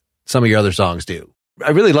that some of your other songs do.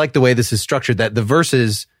 I really like the way this is structured, that the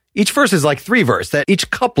verses, each verse is like 3 verses, that each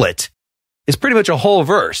couplet is pretty much a whole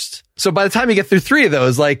verse. So by the time you get through 3 of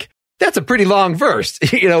those, like, that's a pretty long verse,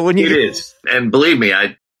 when you... It is. And believe me,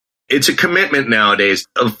 it's a commitment nowadays.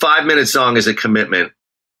 A 5-minute song is a commitment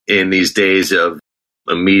in these days of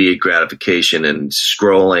immediate gratification and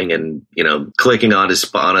scrolling and, clicking onto a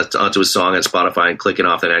song on Spotify and clicking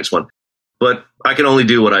off the next one. But I can only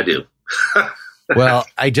do what I do. Well,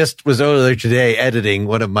 I just was earlier today editing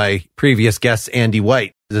one of my previous guests, Andy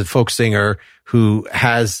White, the folk singer who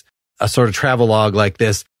has a sort of travelogue like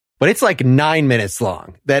this. But it's like 9 minutes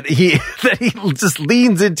long that he just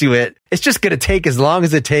leans into it. It's just going to take as long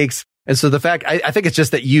as it takes. And so the fact, I think it's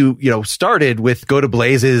just that you started with Go to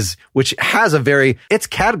Blazes, which has it's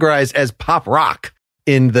categorized as pop rock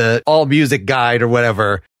in the All Music Guide or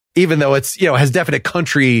whatever, even though it's, has definite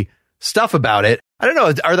country stuff about it. I don't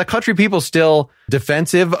know. Are the country people still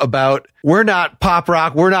defensive about, we're not pop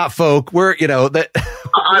rock, we're not folk, we're, that...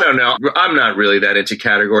 I don't know. I'm not really that into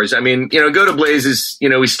categories. I mean, Go to Blazes,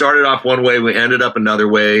 we started off one way, we ended up another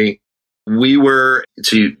way. We were,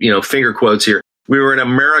 finger quotes here, we were an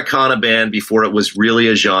Americana band before it was really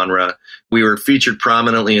a genre. We were featured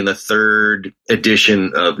prominently in the 3rd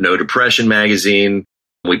edition of No Depression magazine.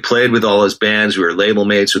 We played with all those bands. We were label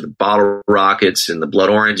mates with the Bottle Rockets and the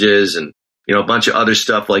Blood Oranges and, a bunch of other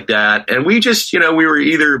stuff like that. And we just, we were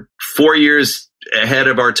either 4 years ahead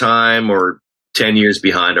of our time or 10 years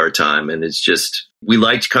behind our time. And it's just, we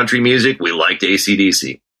liked country music. We liked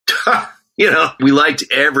AC/DC. We liked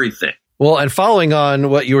everything. Well, and following on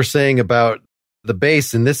what you were saying about the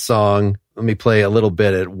bass in this song, let me play a little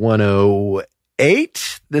bit at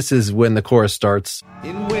 108. This is when the chorus starts.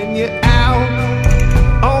 And when you're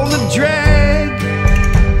out on the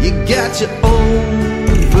drag, you got your own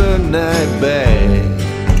overnight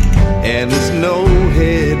bag. and there's no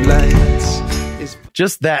headlights.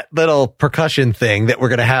 Just that little percussion thing that we're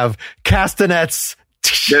going to have castanets.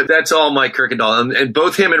 That's all Mike Kirkendall. And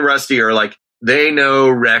both him and Rusty are like, they know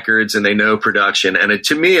records and they know production. And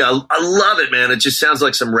to me, I love it, man. It just sounds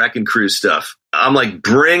like some Wrecking Crew stuff. I'm like,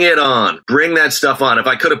 bring it on. Bring that stuff on. If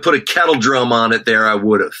I could have put a kettle drum on it there, I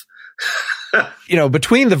would have.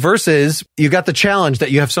 Between the verses, you got the challenge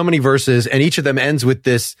that you have so many verses and each of them ends with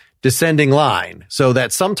this descending line. So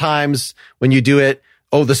that sometimes when you do it,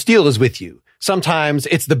 the steel is with you. Sometimes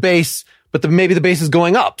it's the bass, but maybe the bass is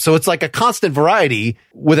going up. So it's like a constant variety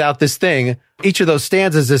without this thing. Each of those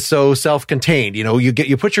stanzas is so self-contained.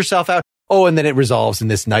 You put yourself out. And then it resolves in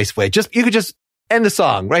this nice way. You could just end the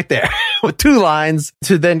song right there with 2 lines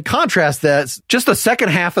to then contrast that just the second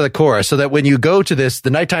half of the chorus. So that when you go to this,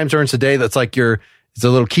 the nighttime turns to day, that's like it's a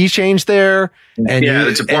little key change there. And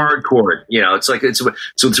it's a barred chord. It's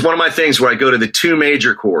one of my things where I go to the 2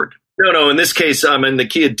 major chord. No, in this case, I'm in the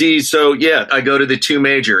key of D. So I go to the 2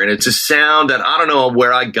 major and it's a sound that I don't know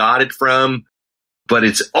where I got it from, but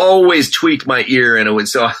it's always tweaked my ear. And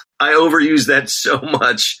so I overuse that so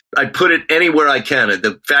much. I put it anywhere I can.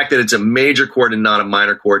 The fact that it's a major chord and not a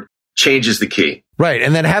minor chord changes the key. Right.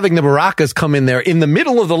 And then having the maracas come in there in the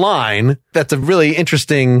middle of the line, that's a really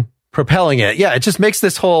interesting propelling it. Yeah, it just makes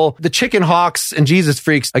this the Chicken Hawks and Jesus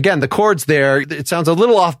Freaks, again, the chords there, it sounds a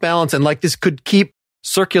little off balance and like this could keep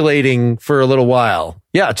circulating for a little while.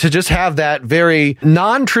 Yeah, to just have that very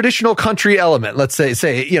non-traditional country element. Let's say,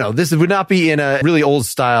 this would not be in a really old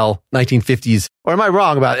style 1950s. Or am I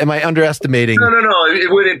wrong am I underestimating? No, it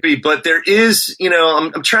wouldn't be. But there is,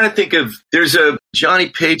 I'm trying to think of, there's a Johnny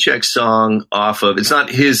Paycheck song off of, it's not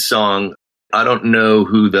his song. I don't know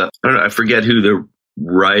I forget who the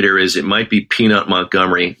writer is. It might be Peanut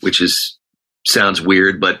Montgomery, which sounds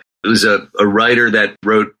weird, but it was a writer that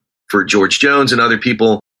wrote for George Jones and other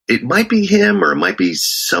people. It might be him or it might be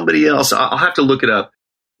somebody else. I'll have to look it up.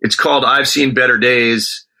 It's called I've Seen Better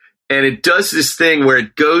Days. And it does this thing where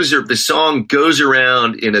the song goes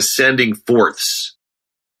around in ascending fourths.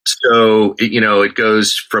 So, it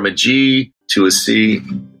goes from a G to a C.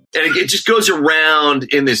 And it just goes around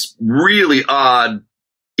in this really odd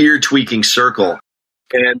ear tweaking circle.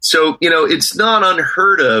 And so, it's not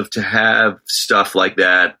unheard of to have stuff like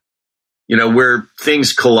that, where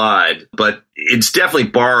things collide, but it's definitely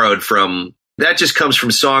borrowed from, that just comes from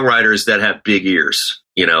songwriters that have big ears,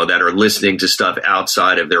 that are listening to stuff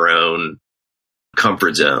outside of their own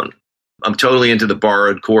comfort zone. I'm totally into the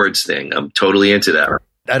borrowed chords thing. I'm totally into that.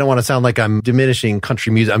 I don't want to sound like I'm diminishing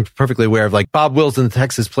country music. I'm perfectly aware of like Bob Wills and the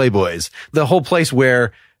Texas Playboys, the whole place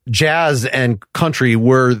where jazz and country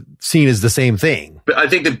were seen as the same thing. But I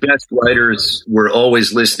think the best writers were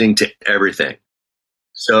always listening to everything.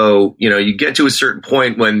 So, you get to a certain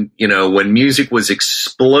point when music was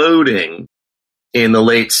exploding in the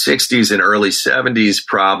late 60s and early 70s,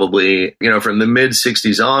 probably, from the mid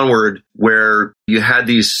 60s onward, where you had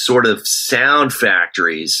these sort of sound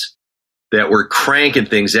factories that were cranking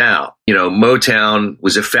things out. Motown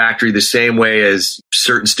was a factory the same way as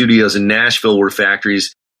certain studios in Nashville were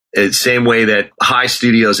factories, the same way that High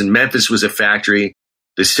Studios in Memphis was a factory,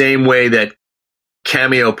 the same way that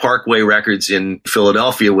Cameo Parkway Records in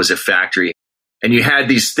Philadelphia was a factory. And you had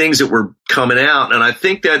these things that were coming out. And I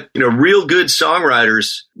think that, real good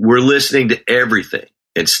songwriters were listening to everything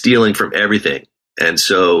and stealing from everything. And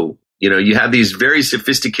so, you have these very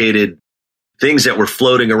sophisticated things that were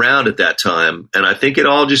floating around at that time. And I think it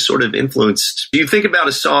all just sort of influenced. You think about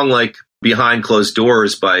a song like Behind Closed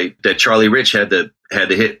Doors that Charlie Rich had the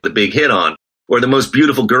big hit on, or The Most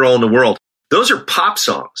Beautiful Girl in the World. Those are pop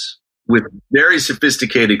songs with very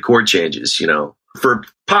sophisticated chord changes, for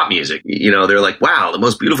pop music. They're like, wow, the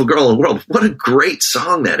most beautiful girl in the world. What a great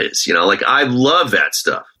song that is. I love that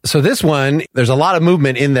stuff. So this one, there's a lot of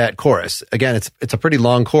movement in that chorus. Again, it's a pretty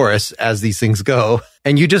long chorus as these things go.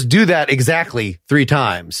 And you just do that exactly 3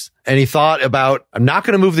 times. And he thought about, I'm not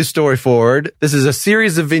going to move this story forward. This is a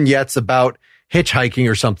series of vignettes about hitchhiking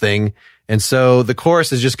or something. And so the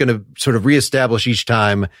chorus is just going to sort of reestablish each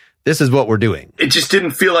time, this is what we're doing. It just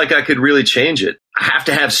didn't feel like I could really change it. I have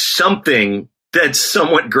to have something that's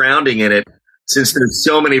somewhat grounding in it, since there's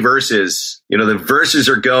so many verses. The verses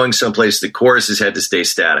are going someplace, the choruses had to stay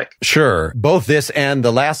static. Sure. Both this and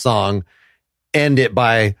the last song end it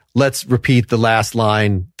by, let's repeat the last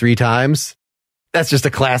line 3 times. That's just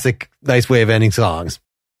a classic, nice way of ending songs.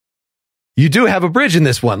 You do have a bridge in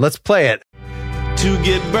this one. Let's play it. To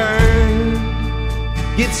get burned,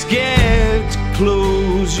 get scared to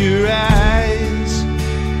close your eyes.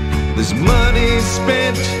 There's money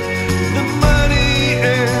spent, the money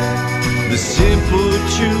earned, the simple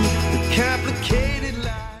truth, the complicated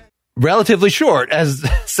lie. relatively short as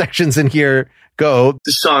sections in here go.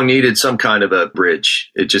 The song needed some kind of a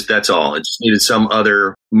bridge. That's all. It just needed some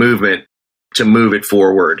other movement to move it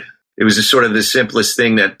forward. It was just sort of the simplest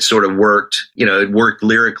thing that sort of worked. It worked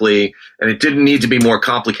lyrically, and it didn't need to be more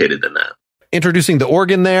complicated than that. Introducing the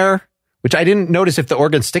organ there, which I didn't notice if the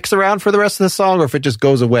organ sticks around for the rest of the song or if it just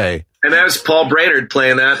goes away. And that was Paul Brainerd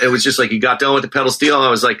playing that. It was just like he got done with the pedal steel, and I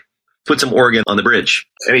was like, put some organ on the bridge.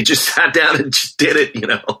 And he just sat down and just did it,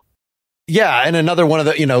 Yeah, and another one of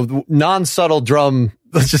the, non-subtle drum,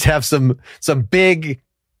 let's just have some big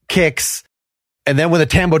kicks. And then when the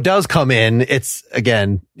tambo does come in, it's,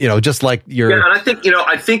 again, just like your... Yeah, and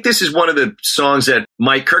I think this is one of the songs that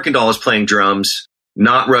Mike Kirkendall is playing drums,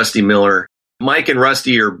 not Rusty Miller. Mike and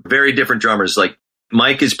Rusty are very different drummers. Like,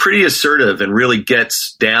 Mike is pretty assertive and really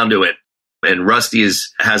gets down to it. And Rusty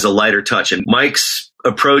has a lighter touch. And Mike's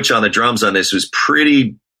approach on the drums on this was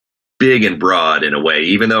pretty big and broad in a way.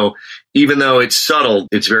 Even though it's subtle,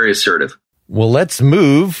 it's very assertive. Well, let's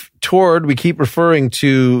move toward, we keep referring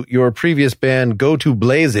to your previous band, Go to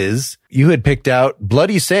Blazes. You had picked out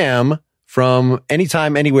Bloody Sam from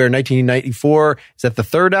Anytime, Anywhere, 1994. Is that the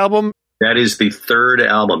third album? That is the third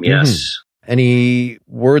album, yes. Mm-hmm. Any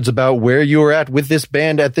words about where you were at with this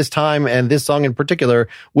band at this time and this song in particular,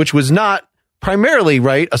 which was not primarily,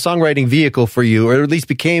 right, a songwriting vehicle for you, or at least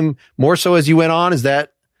became more so as you went on? Is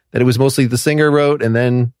that it was mostly the singer wrote and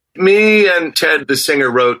then... Me and Ted, the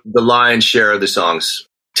singer, wrote the lion's share of the songs.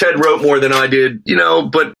 Ted wrote more than I did,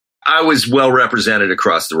 but I was well represented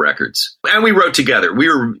across the records. And we wrote together. We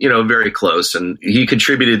were, very close. And he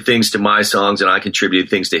contributed things to my songs and I contributed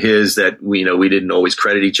things to his that we didn't always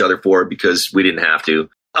credit each other for because we didn't have to.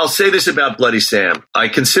 I'll say this about Bloody Sam. I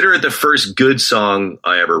consider it the first good song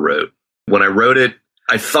I ever wrote. When I wrote it,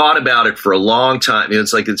 I thought about it for a long time.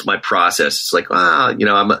 It's like, it's my process. It's like, I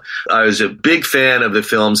was a big fan of the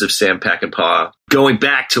films of Sam Peckinpah, going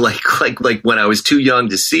back to like when I was too young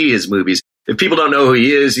to see his movies. If people don't know who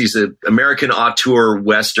he is, he's an American auteur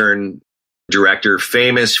Western director,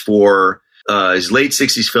 famous for his late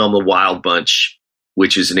 60s film, The Wild Bunch,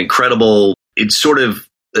 which is an incredible, it's sort of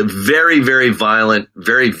a very, very violent,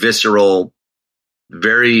 very visceral,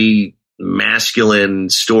 very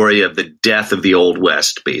masculine story of the death of the Old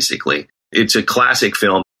West, basically. It's a classic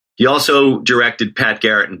film. He also directed Pat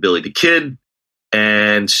Garrett and Billy the Kid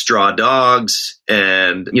and Straw Dogs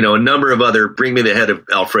and, a number of other, Bring Me the Head of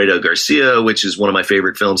Alfredo Garcia, which is one of my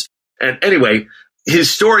favorite films. And anyway,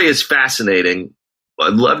 his story is fascinating. I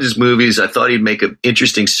loved his movies. I thought he'd make an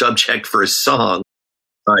interesting subject for a song.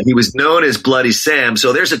 He was known as Bloody Sam.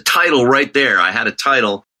 So there's a title right there. I had a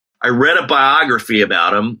title. I read a biography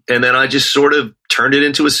about him, and then I just sort of turned it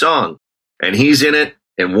into a song. And he's in it,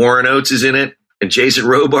 and Warren Oates is in it, and Jason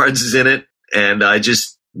Robards is in it, and I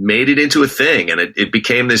just made it into a thing. And it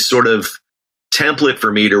became this sort of template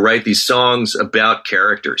for me to write these songs about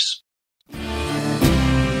characters.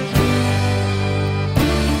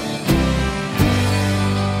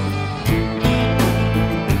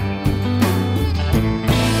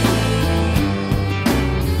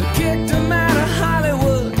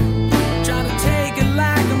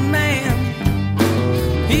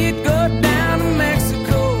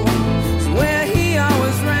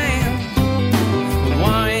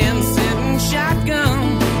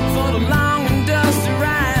 Shotgun for the long and dusty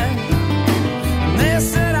ride. They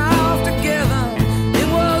said all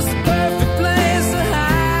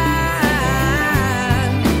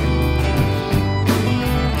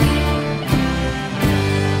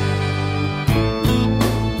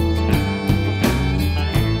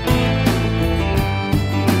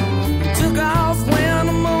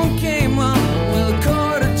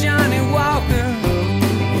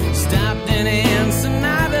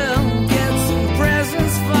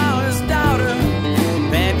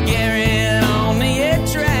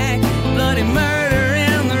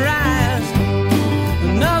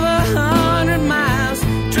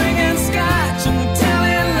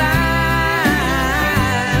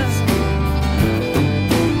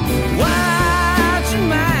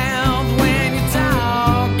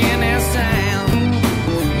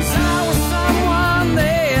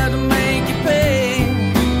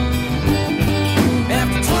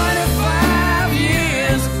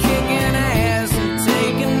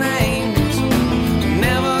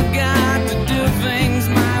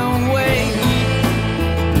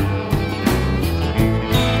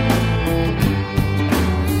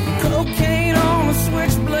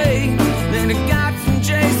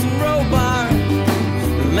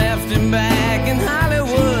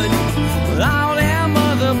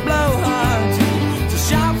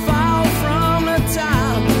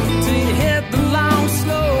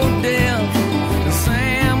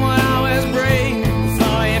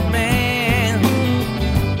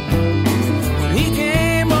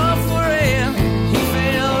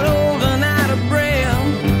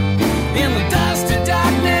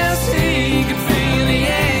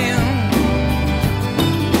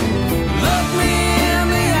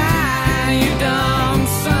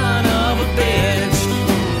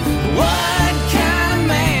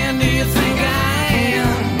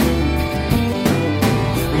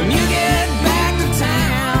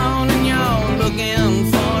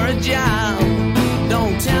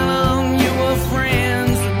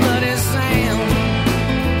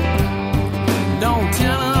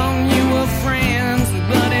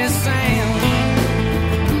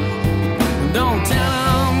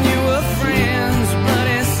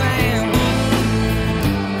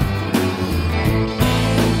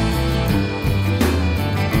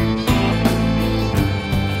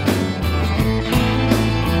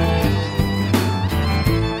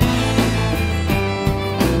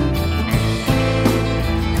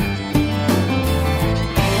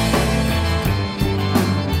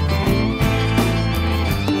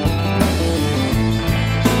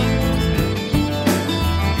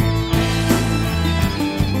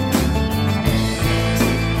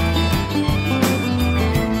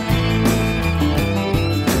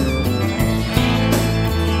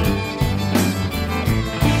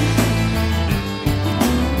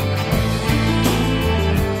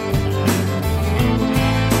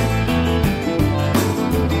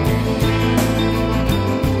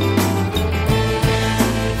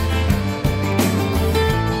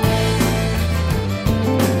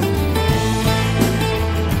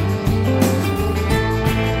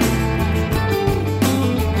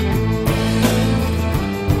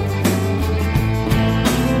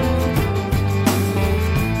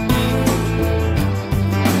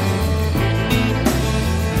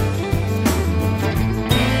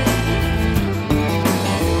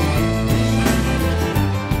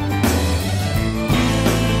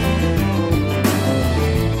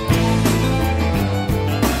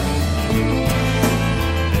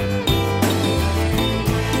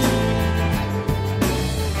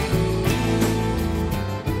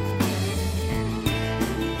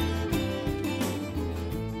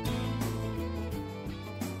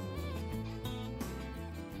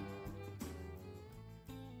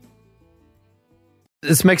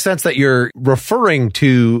This makes sense that you're referring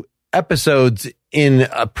to episodes in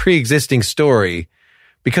a pre-existing story,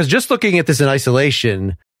 because just looking at this in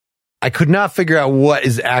isolation, I could not figure out what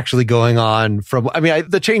is actually going on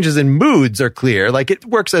the changes in moods are clear. Like, it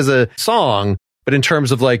works as a song, but in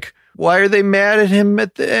terms of like, why are they mad at him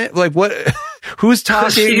at the end? Like, what? Who's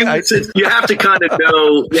talking? You have to kind of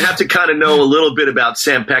know. You have to kind of know a little bit about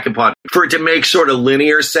Sam Peckinpah for it to make sort of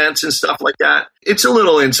linear sense and stuff like that. It's a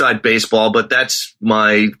little inside baseball, but that's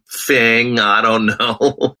my thing. I don't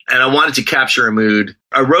know. And I wanted to capture a mood.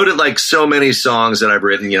 I wrote it like so many songs that I've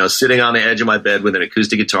written. Sitting on the edge of my bed with an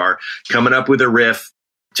acoustic guitar, coming up with a riff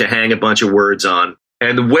to hang a bunch of words on.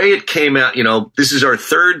 And the way it came out, this is our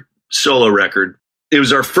third solo record. It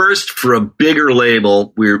was our first for a bigger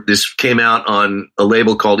label. This came out on a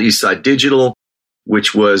label called Eastside Digital,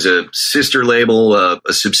 which was a sister label, a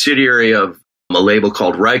subsidiary of a label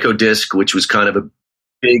called Rykodisc, which was kind of a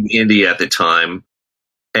big indie at the time.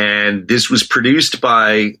 And this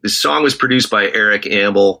song was produced by Eric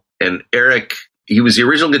Amble. And Eric, he was the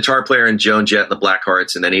original guitar player in Joan Jett and the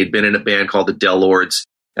Blackhearts. And then he had been in a band called the Del Lords.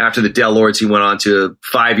 After the Del Lords, he went on to a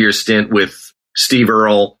 5-year stint with Steve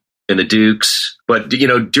Earle and the Dukes. But,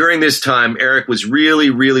 during this time, Eric was really,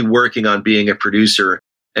 really working on being a producer.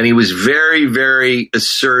 And he was very, very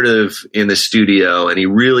assertive in the studio. And he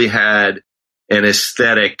really had an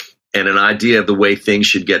aesthetic and an idea of the way things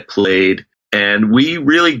should get played. And we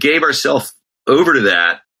really gave ourselves over to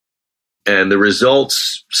that. And the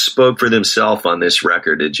results spoke for themselves on this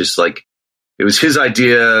record. It was his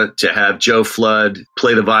idea to have Joe Flood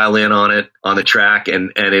play the violin on it, on the track.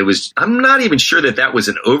 And I'm not even sure that was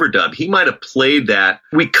an overdub. He might have played that.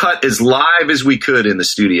 We cut as live as we could in the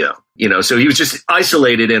studio, so he was just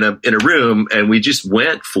isolated in a room, and we just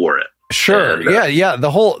went for it. Sure. And, yeah.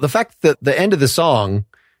 The fact that the end of the song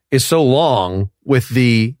is so long with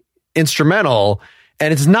the instrumental,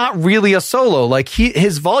 and it's not really a solo, like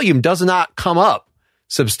his volume does not come up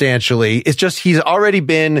substantially. It's just he's already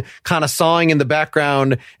been kind of sawing in the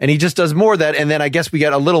background, and he just does more of that. And then I guess we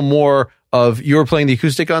get a little more of, you were playing the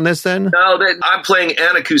acoustic on this then? No, I'm playing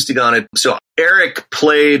an acoustic on it. So Eric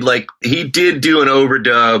played, he did do an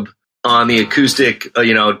overdub on the acoustic,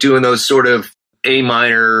 doing those sort of A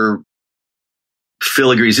minor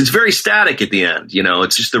filigrees. It's very static at the end.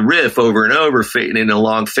 It's just the riff over and over, fading in a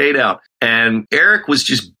long fade out. And Eric was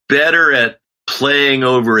just better at playing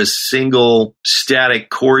over a single static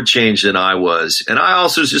chord change than I was. And I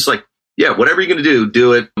also was just like, yeah, whatever you're going to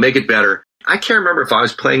do it, make it better. I can't remember if I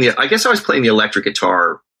was playing I guess I was playing the electric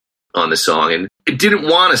guitar on the song, and it didn't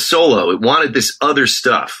want a solo. It wanted this other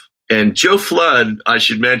stuff. And Joe Flood, I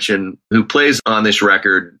should mention, who plays on this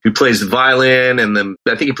record, who plays the violin, and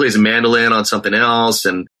I think he plays the mandolin on something else,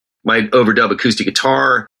 and might overdub acoustic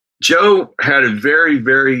guitar. Joe had a very,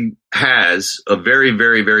 very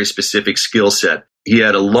very, very specific skill set. He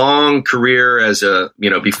had a long career as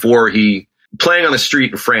before he playing on the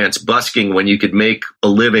street in France, busking when you could make a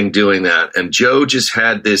living doing that. And Joe just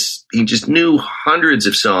had he just knew hundreds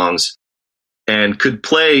of songs and could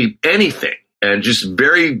play anything, and just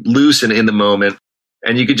very loose and in the moment.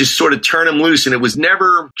 And you could just sort of turn him loose, and it was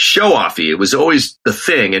never show-offy. It was always the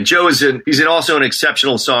thing. And Joe he's also an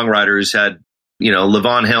exceptional songwriter who's had,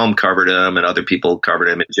 Levon Helm covered him and other people covered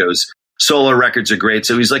him, and Joe's solo records are great.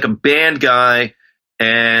 So he's like a band guy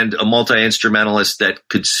and a multi-instrumentalist that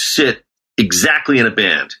could sit exactly in a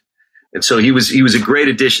band. And so he was a great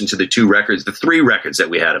addition to the the 3 records that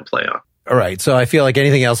we had him play on. All right. So I feel like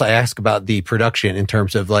anything else I ask about the production in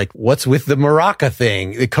terms of what's with the maraca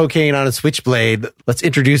thing, the cocaine on a switchblade. Let's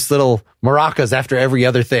introduce little maracas after every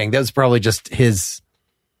other thing. That was probably just his.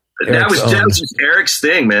 That was just Eric's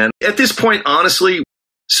thing, man. At this point, honestly,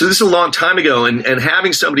 so this is a long time ago, and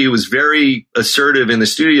having somebody who was very assertive in the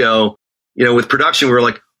studio, with production, we were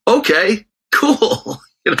like, okay, cool.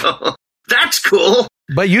 That's cool.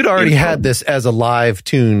 But you'd already had this as a live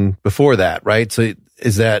tune before that, right? So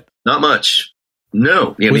is that not much?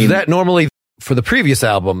 No. Was that normally for the previous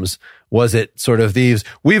albums? Was it sort of these,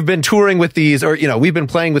 we've been touring with these, or, we've been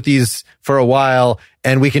playing with these for a while,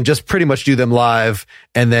 and we can just pretty much do them live,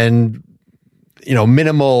 and then,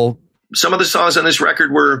 minimal. Some of the songs on this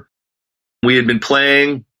record we had been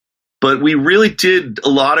playing, but we really did a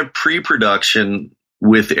lot of pre-production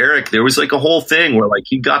with Eric. There was a whole thing where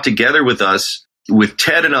he got together with us, with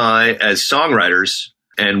Ted and I as songwriters,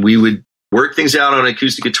 and we would work things out on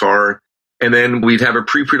acoustic guitar, and then we'd have a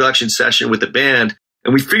pre-production session with the band.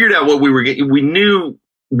 And we figured out we knew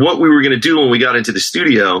what we were going to do when we got into the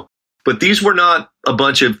studio, but these were not a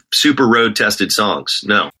bunch of super road tested songs.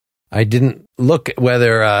 No. I didn't look at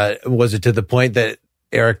whether, was it to the point that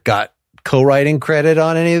Eric got co-writing credit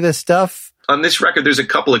on any of this stuff? On this record, there's a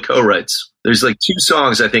couple of co-writes. There's like 2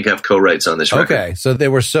 songs I think have co-writes on this record. Okay, so they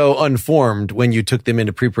were so unformed when you took them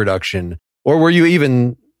into pre-production, or were you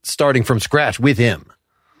even starting from scratch with him?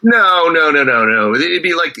 No. It'd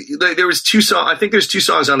be like there was 2 songs. I think there's 2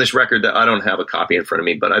 songs on this record that I don't have a copy in front of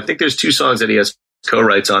me, but I think there's 2 songs that he has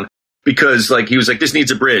co-writes on because like he was like, this needs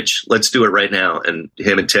a bridge. Let's do it right now. And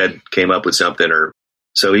him and Ted came up with something,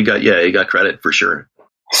 so he got credit for sure.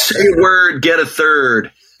 Say a word, get a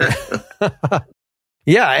third.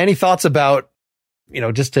 Yeah. Any thoughts about,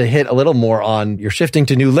 just to hit a little more on your shifting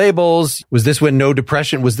to new labels? Was this when No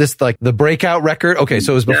Depression? Was this like the breakout record? Okay.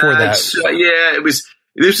 So it was before that. Yeah, it was.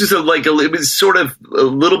 This is it was sort of a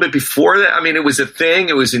little bit before that. I mean, it was a thing.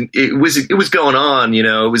 It was going on,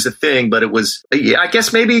 it was a thing, but it was, I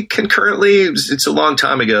guess maybe concurrently. It's a long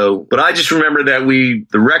time ago, but I just remember that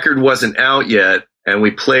the record wasn't out yet. And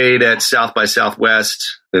we played at South by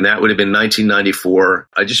Southwest, and that would have been 1994.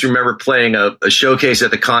 I just remember playing a showcase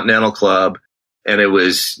at the Continental Club, and it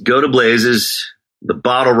was Go to Blazes, the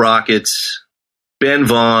Bottle Rockets, Ben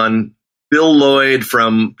Vaughn, Bill Lloyd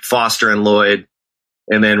from Foster and Lloyd,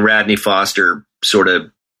 and then Radney Foster sort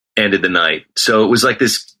of ended the night. So it was like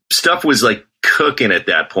this stuff was like cooking at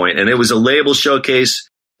that point, and it was a label showcase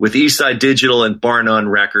with Eastside Digital and Bar None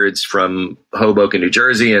Records from Hoboken, New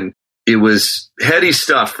Jersey, and it was heady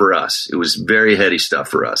stuff for us. It was very heady stuff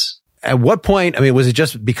for us. At what point, was it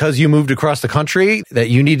just because you moved across the country that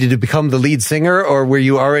you needed to become the lead singer, or were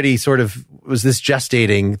you already was this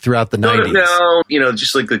gestating throughout the 90s? No,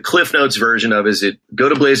 just like the Cliff Notes version of it, Go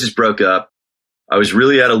to Blazes broke up. I was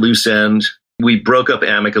really at a loose end. We broke up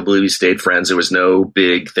amicably. We stayed friends. There was no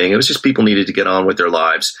big thing. It was just people needed to get on with their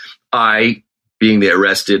lives. I, being the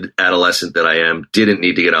arrested adolescent that I am, didn't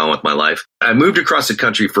need to get on with my life. I moved across the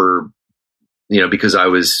country because I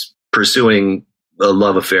was pursuing a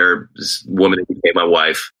love affair, this woman who became my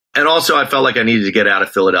wife. And also I felt like I needed to get out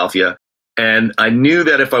of Philadelphia. And I knew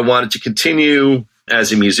that if I wanted to continue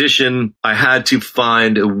as a musician, I had to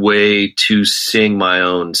find a way to sing my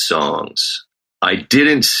own songs. I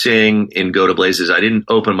didn't sing in Go to Blazes. I didn't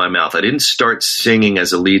open my mouth. I didn't start singing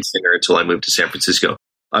as a lead singer until I moved to San Francisco.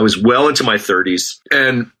 I was well into my 30s,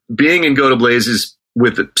 and being in Go to Blazes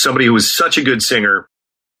with somebody who was such a good singer,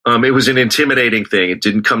 it was an intimidating thing. It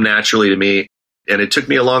didn't come naturally to me, and it took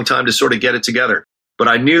me a long time to sort of get it together. But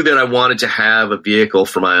I knew that I wanted to have a vehicle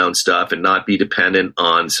for my own stuff and not be dependent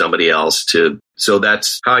on somebody else so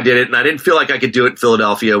that's how I did it. And I didn't feel like I could do it in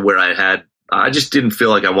Philadelphia where I just didn't feel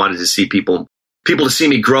like I wanted to see people to see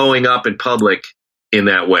me growing up in public in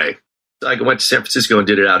that way. I went to San Francisco and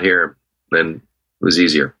did it out here, and it was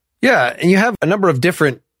easier. Yeah. And you have a number of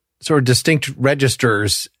different sort of distinct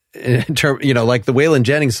registers in terms, like the Waylon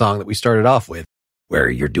Jennings song that we started off with, where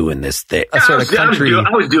you're doing this thing. I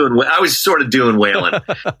was sort of doing Waylon.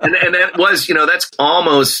 and that was, that's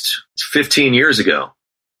almost 15 years ago.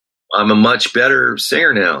 I'm a much better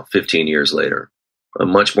singer now, 15 years later. I'm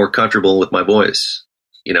much more comfortable with my voice.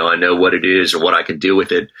 I know what it is or what I can do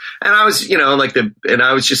with it. And I was,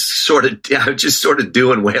 I was just sort of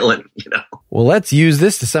doing Waylon, Well, let's use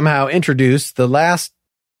this to somehow introduce the last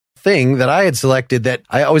thing that I had selected, that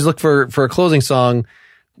I always look for a closing song,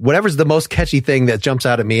 whatever's the most catchy thing that jumps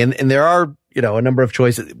out at me. And there are, a number of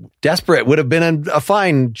choices. Desperate would have been a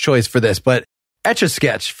fine choice for this, but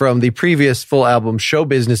Etch-a-Sketch from the previous full album, Show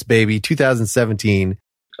Business Baby, 2017.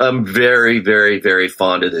 I'm very, very, very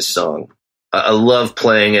fond of this song. I love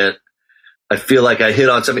playing it. I feel like I hit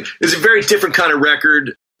on something. It's a very different kind of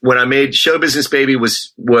record. When I made Show Business Baby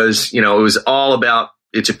was it was all about,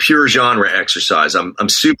 it's a pure genre exercise. I'm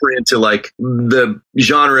super into like the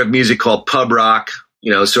genre of music called pub rock,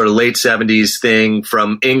 sort of late 70s thing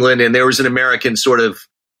from England. And there was an American sort of,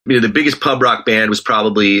 the biggest pub rock band was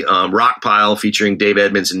probably Rockpile, featuring Dave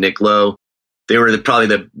Edmunds and Nick Lowe. They were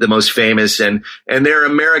probably the most famous, and their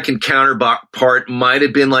American counterpart might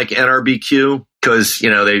have been like NRBQ, because,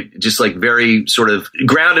 they just like very sort of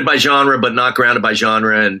grounded by genre, but not grounded by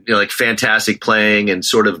genre, and, like fantastic playing and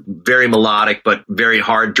sort of very melodic, but very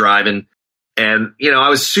hard driving. And, I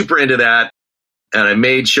was super into that. And I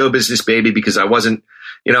made Show Business Baby because I wasn't,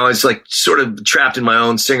 I was like sort of trapped in my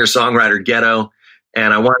own singer-songwriter ghetto.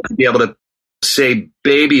 And I wanted to be able to say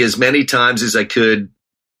baby as many times as I could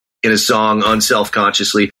in a song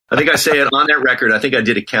unself-consciously. I think I say it on that record. I think I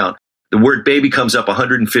did a count. The word baby comes up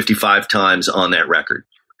 155 times on that record.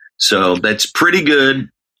 So that's pretty good.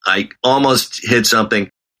 I almost hit something.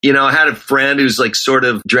 I had a friend who's like sort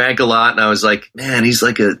of drank a lot, and I was like, man, he's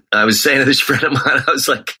like I was saying to this friend of mine, I was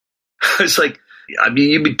like, I mean,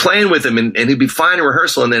 you'd be playing with him and he'd be fine in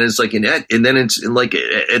rehearsal. And then it's like, and then it's like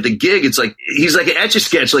at the gig, it's like, he's like an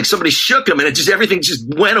Etch-a-Sketch, like somebody shook him and it just, everything just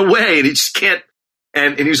went away and he just can't.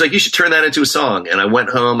 And he was like, you should turn that into a song. And I went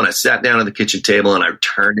home and I sat down at the kitchen table and I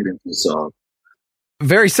turned it into a song.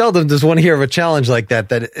 Very seldom does one hear of a challenge like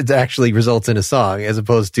that it actually results in a song, as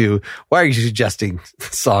opposed to, why are you suggesting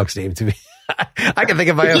song's name to me? I can think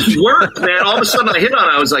of my own. It just worked, man. All of a sudden I hit on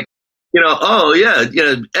it. I was like, oh yeah,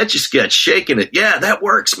 Etch-a-Sketch, shaking it. Yeah, that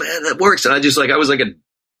works, man. That works. And I was like a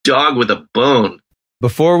dog with a bone.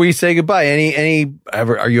 Before we say goodbye,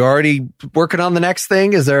 are you already working on the next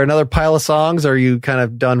thing? Is there another pile of songs? Or are you kind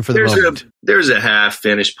of done for the moment? There's a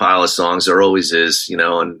half-finished pile of songs. There always is,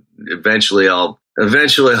 and eventually I'll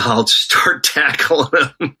start tackling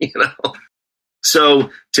them, So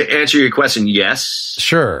to answer your question, yes.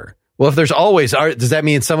 Sure. Well, if there's always, does that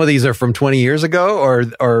mean some of these are from 20 years ago,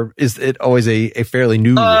 or is it always a fairly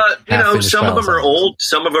new? Some of them are old.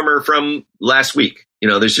 Some of them are from last week.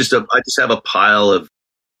 I just have a pile of,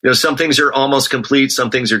 some things are almost complete. Some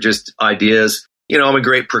things are just ideas. I'm a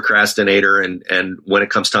great procrastinator. And when it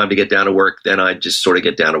comes time to get down to work, then I just sort of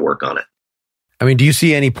get down to work on it. I mean, do you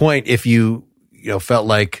see any point if you felt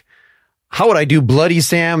like, how would I do Bloody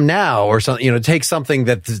Sam now or something, take something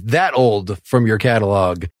that's that old from your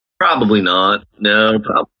catalog? Probably not. No,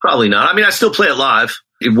 probably not. I mean, I still play it live.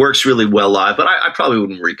 It works really well live, but I probably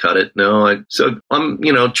wouldn't recut it. No, so I'm,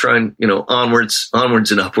 trying, onwards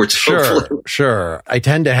and upwards. Sure. I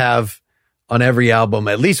tend to have on every album,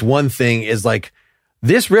 at least one thing is like,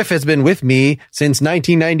 this riff has been with me since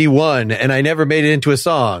 1991 and I never made it into a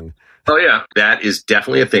song. Oh yeah. That is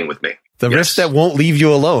definitely a thing with me. The riff that won't leave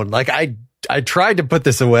you alone. Like I tried to put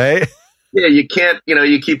this away. Yeah, you can't,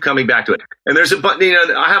 you keep coming back to it. And there's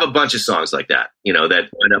I have a bunch of songs like that, that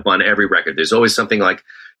wind up on every record. There's always something like,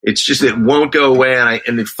 it's just, it won't go away.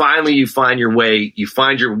 And then finally you find your way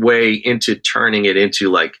into turning it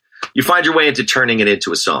into a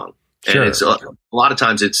song. And Sure. It's a lot of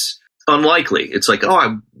times it's unlikely. It's like, oh,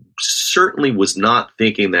 I certainly was not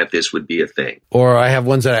thinking that this would be a thing. Or I have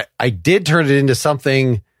ones that I did turn it into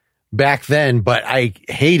something back then, but I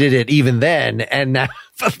hated it even then. And now,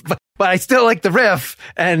 but I still like the riff,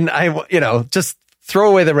 and I, just throw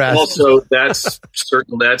away the rest. Also, that's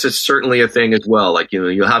certainly a thing as well. Like,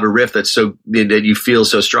 you'll have a riff that you feel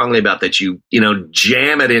so strongly about that you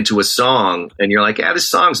jam it into a song, and you're like, this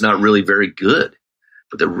song's not really very good,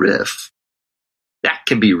 but the riff that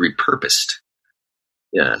can be repurposed.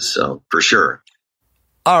 Yeah, so for sure.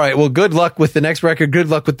 All right. Well, good luck with the next record. Good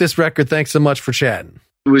luck with this record. Thanks so much for chatting.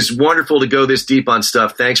 It was wonderful to go this deep on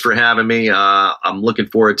stuff. Thanks for having me. I'm looking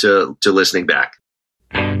forward to listening back.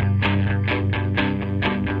 I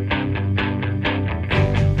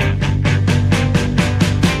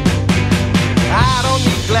don't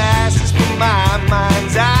need glasses for my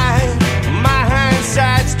mind's eye. My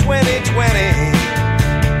hindsight's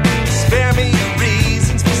 20/20. Spare me your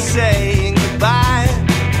reasons for saying goodbye.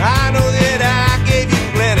 I know that I gave you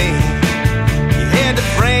plenty. You had the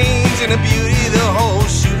brains and the beauty, the whole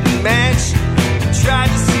shooting match. Tried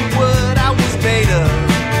to see what I was made of.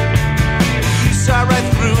 You saw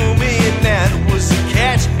right through me, and that was the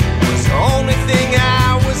catch. It was the only thing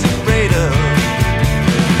I was afraid of.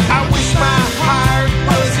 I wish my heart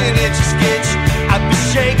was an Etch-a-Sketch. I'd be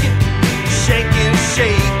shaking, shaking,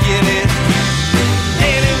 shaking it.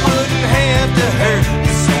 And it wouldn't have to hurt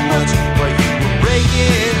me so much while you were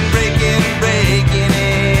breaking, breaking, breaking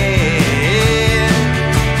it.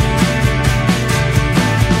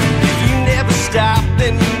 If you never stop,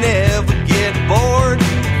 then you never get bored.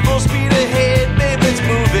 Full speed ahead, babe, let's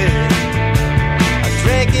move it. I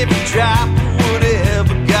drank every drop of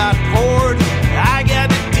whatever got poured. I got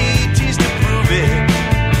the DTs to prove it.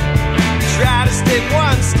 Try to stay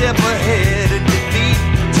one step ahead of defeat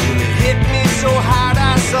till it hit me so hard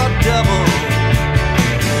I saw double.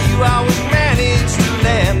 You always managed to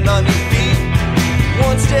land on your feet,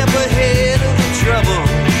 one step ahead of the trouble.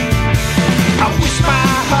 I wish my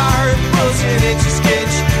heart was an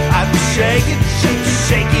Etch-a-Sketch. I'd be shaking,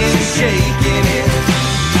 shaking, shaking it.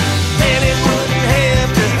 And it wouldn't have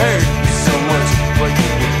to hurt me so much while you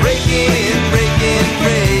were breaking, breaking,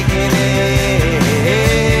 breaking it.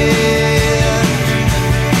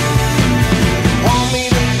 Want me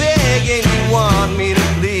to beg and you want me to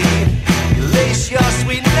bleed.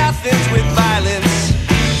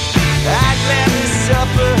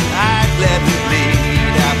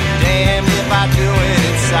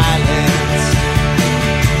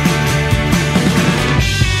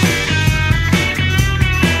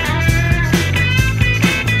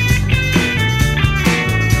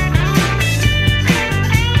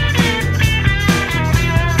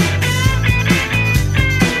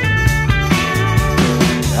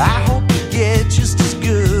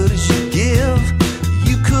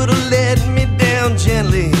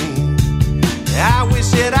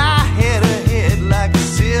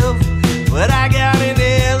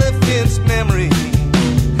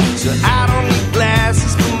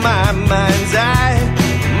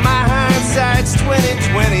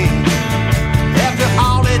 2020. After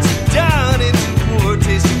all that's done, it's a poor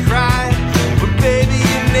taste to cry. But baby,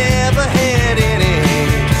 you never had any.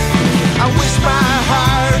 I wish my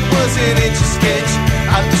heart was an inch of sketch.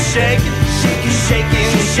 I'd be shaking, shaking,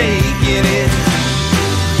 shaking, shaking it.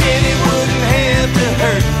 And it wouldn't have to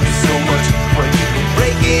hurt me so much, but you can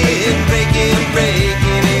break it, breaking,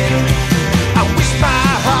 breaking it. I wish my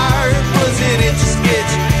heart was an inch of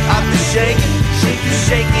sketch. I'd be shaking, shaking,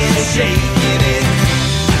 shaking, shaking it.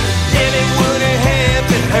 And it wouldn't have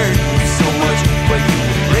to hurt me so much, but you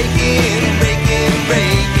can break it, breaking,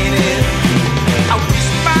 breaking it. I wish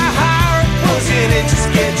my heart was an inch of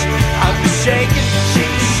sketch. I'd be shaking,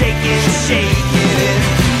 shaking, shaking, shaking it.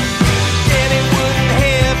 And it wouldn't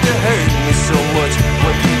have to hurt me so much,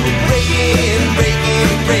 but you were breaking, breaking,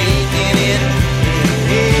 breaking it.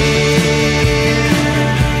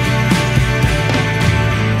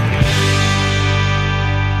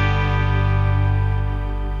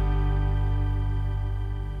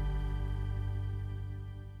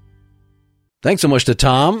 Thanks so much to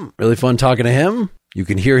Tom. Really fun talking to him. You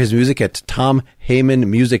can hear his music at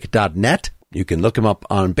tomheymanmusic.net. You can look him up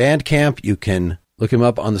on Bandcamp. You can look him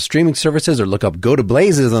up on the streaming services or look up Go to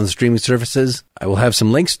Blazes on the streaming services. I will have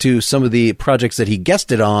some links to some of the projects that he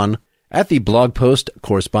guested on at the blog post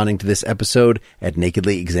corresponding to this episode at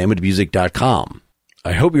nakedlyexaminedmusic.com.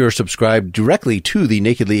 I hope you are subscribed directly to the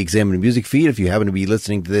Nakedly Examined Music feed if you happen to be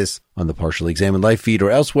listening to this on the Partially Examined Life feed or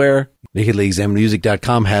elsewhere.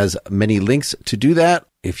 NakedlyExaminedMusic.com has many links to do that.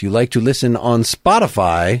 If you like to listen on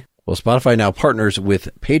Spotify, well, Spotify now partners with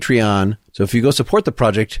Patreon. So if you go support the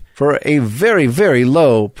project for a very, very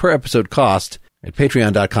low per episode cost at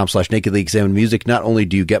patreon.com/nakedlyexaminedmusic, not only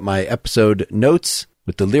do you get my episode notes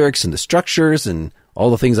with the lyrics and the structures and all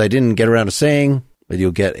the things I didn't get around to saying, but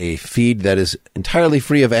you'll get a feed that is entirely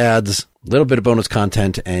free of ads, a little bit of bonus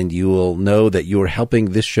content, and you will know that you are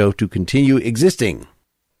helping this show to continue existing.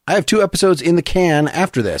 I have 2 episodes in the can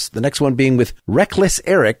after this, the next one being with Reckless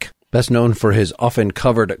Eric, best known for his often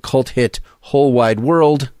covered cult hit Whole Wide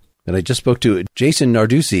World. And I just spoke to Jason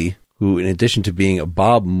Narducci, who, in addition to being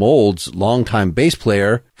Bob Mould's longtime bass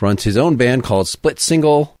player, fronts his own band called Split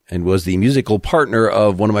Single and was the musical partner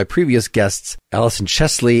of one of my previous guests, Allison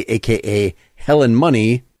Chesley, a.k.a. Helen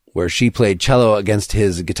Money, where she played cello against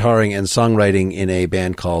his guitaring and songwriting in a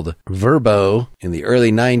band called Verbo in the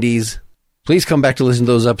early 90s. Please come back to listen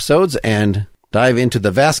to those episodes and dive into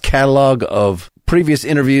the vast catalog of previous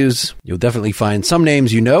interviews. You'll definitely find some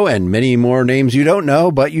names you know and many more names you don't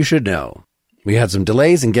know, but you should know. We had some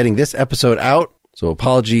delays in getting this episode out, so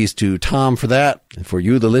apologies to Tom for that. And for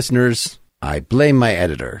you, the listeners, I blame my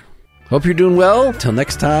editor. Hope you're doing well. Till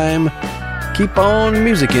next time, keep on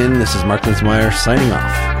musicking. This is Mark Linsmeyer signing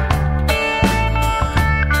off.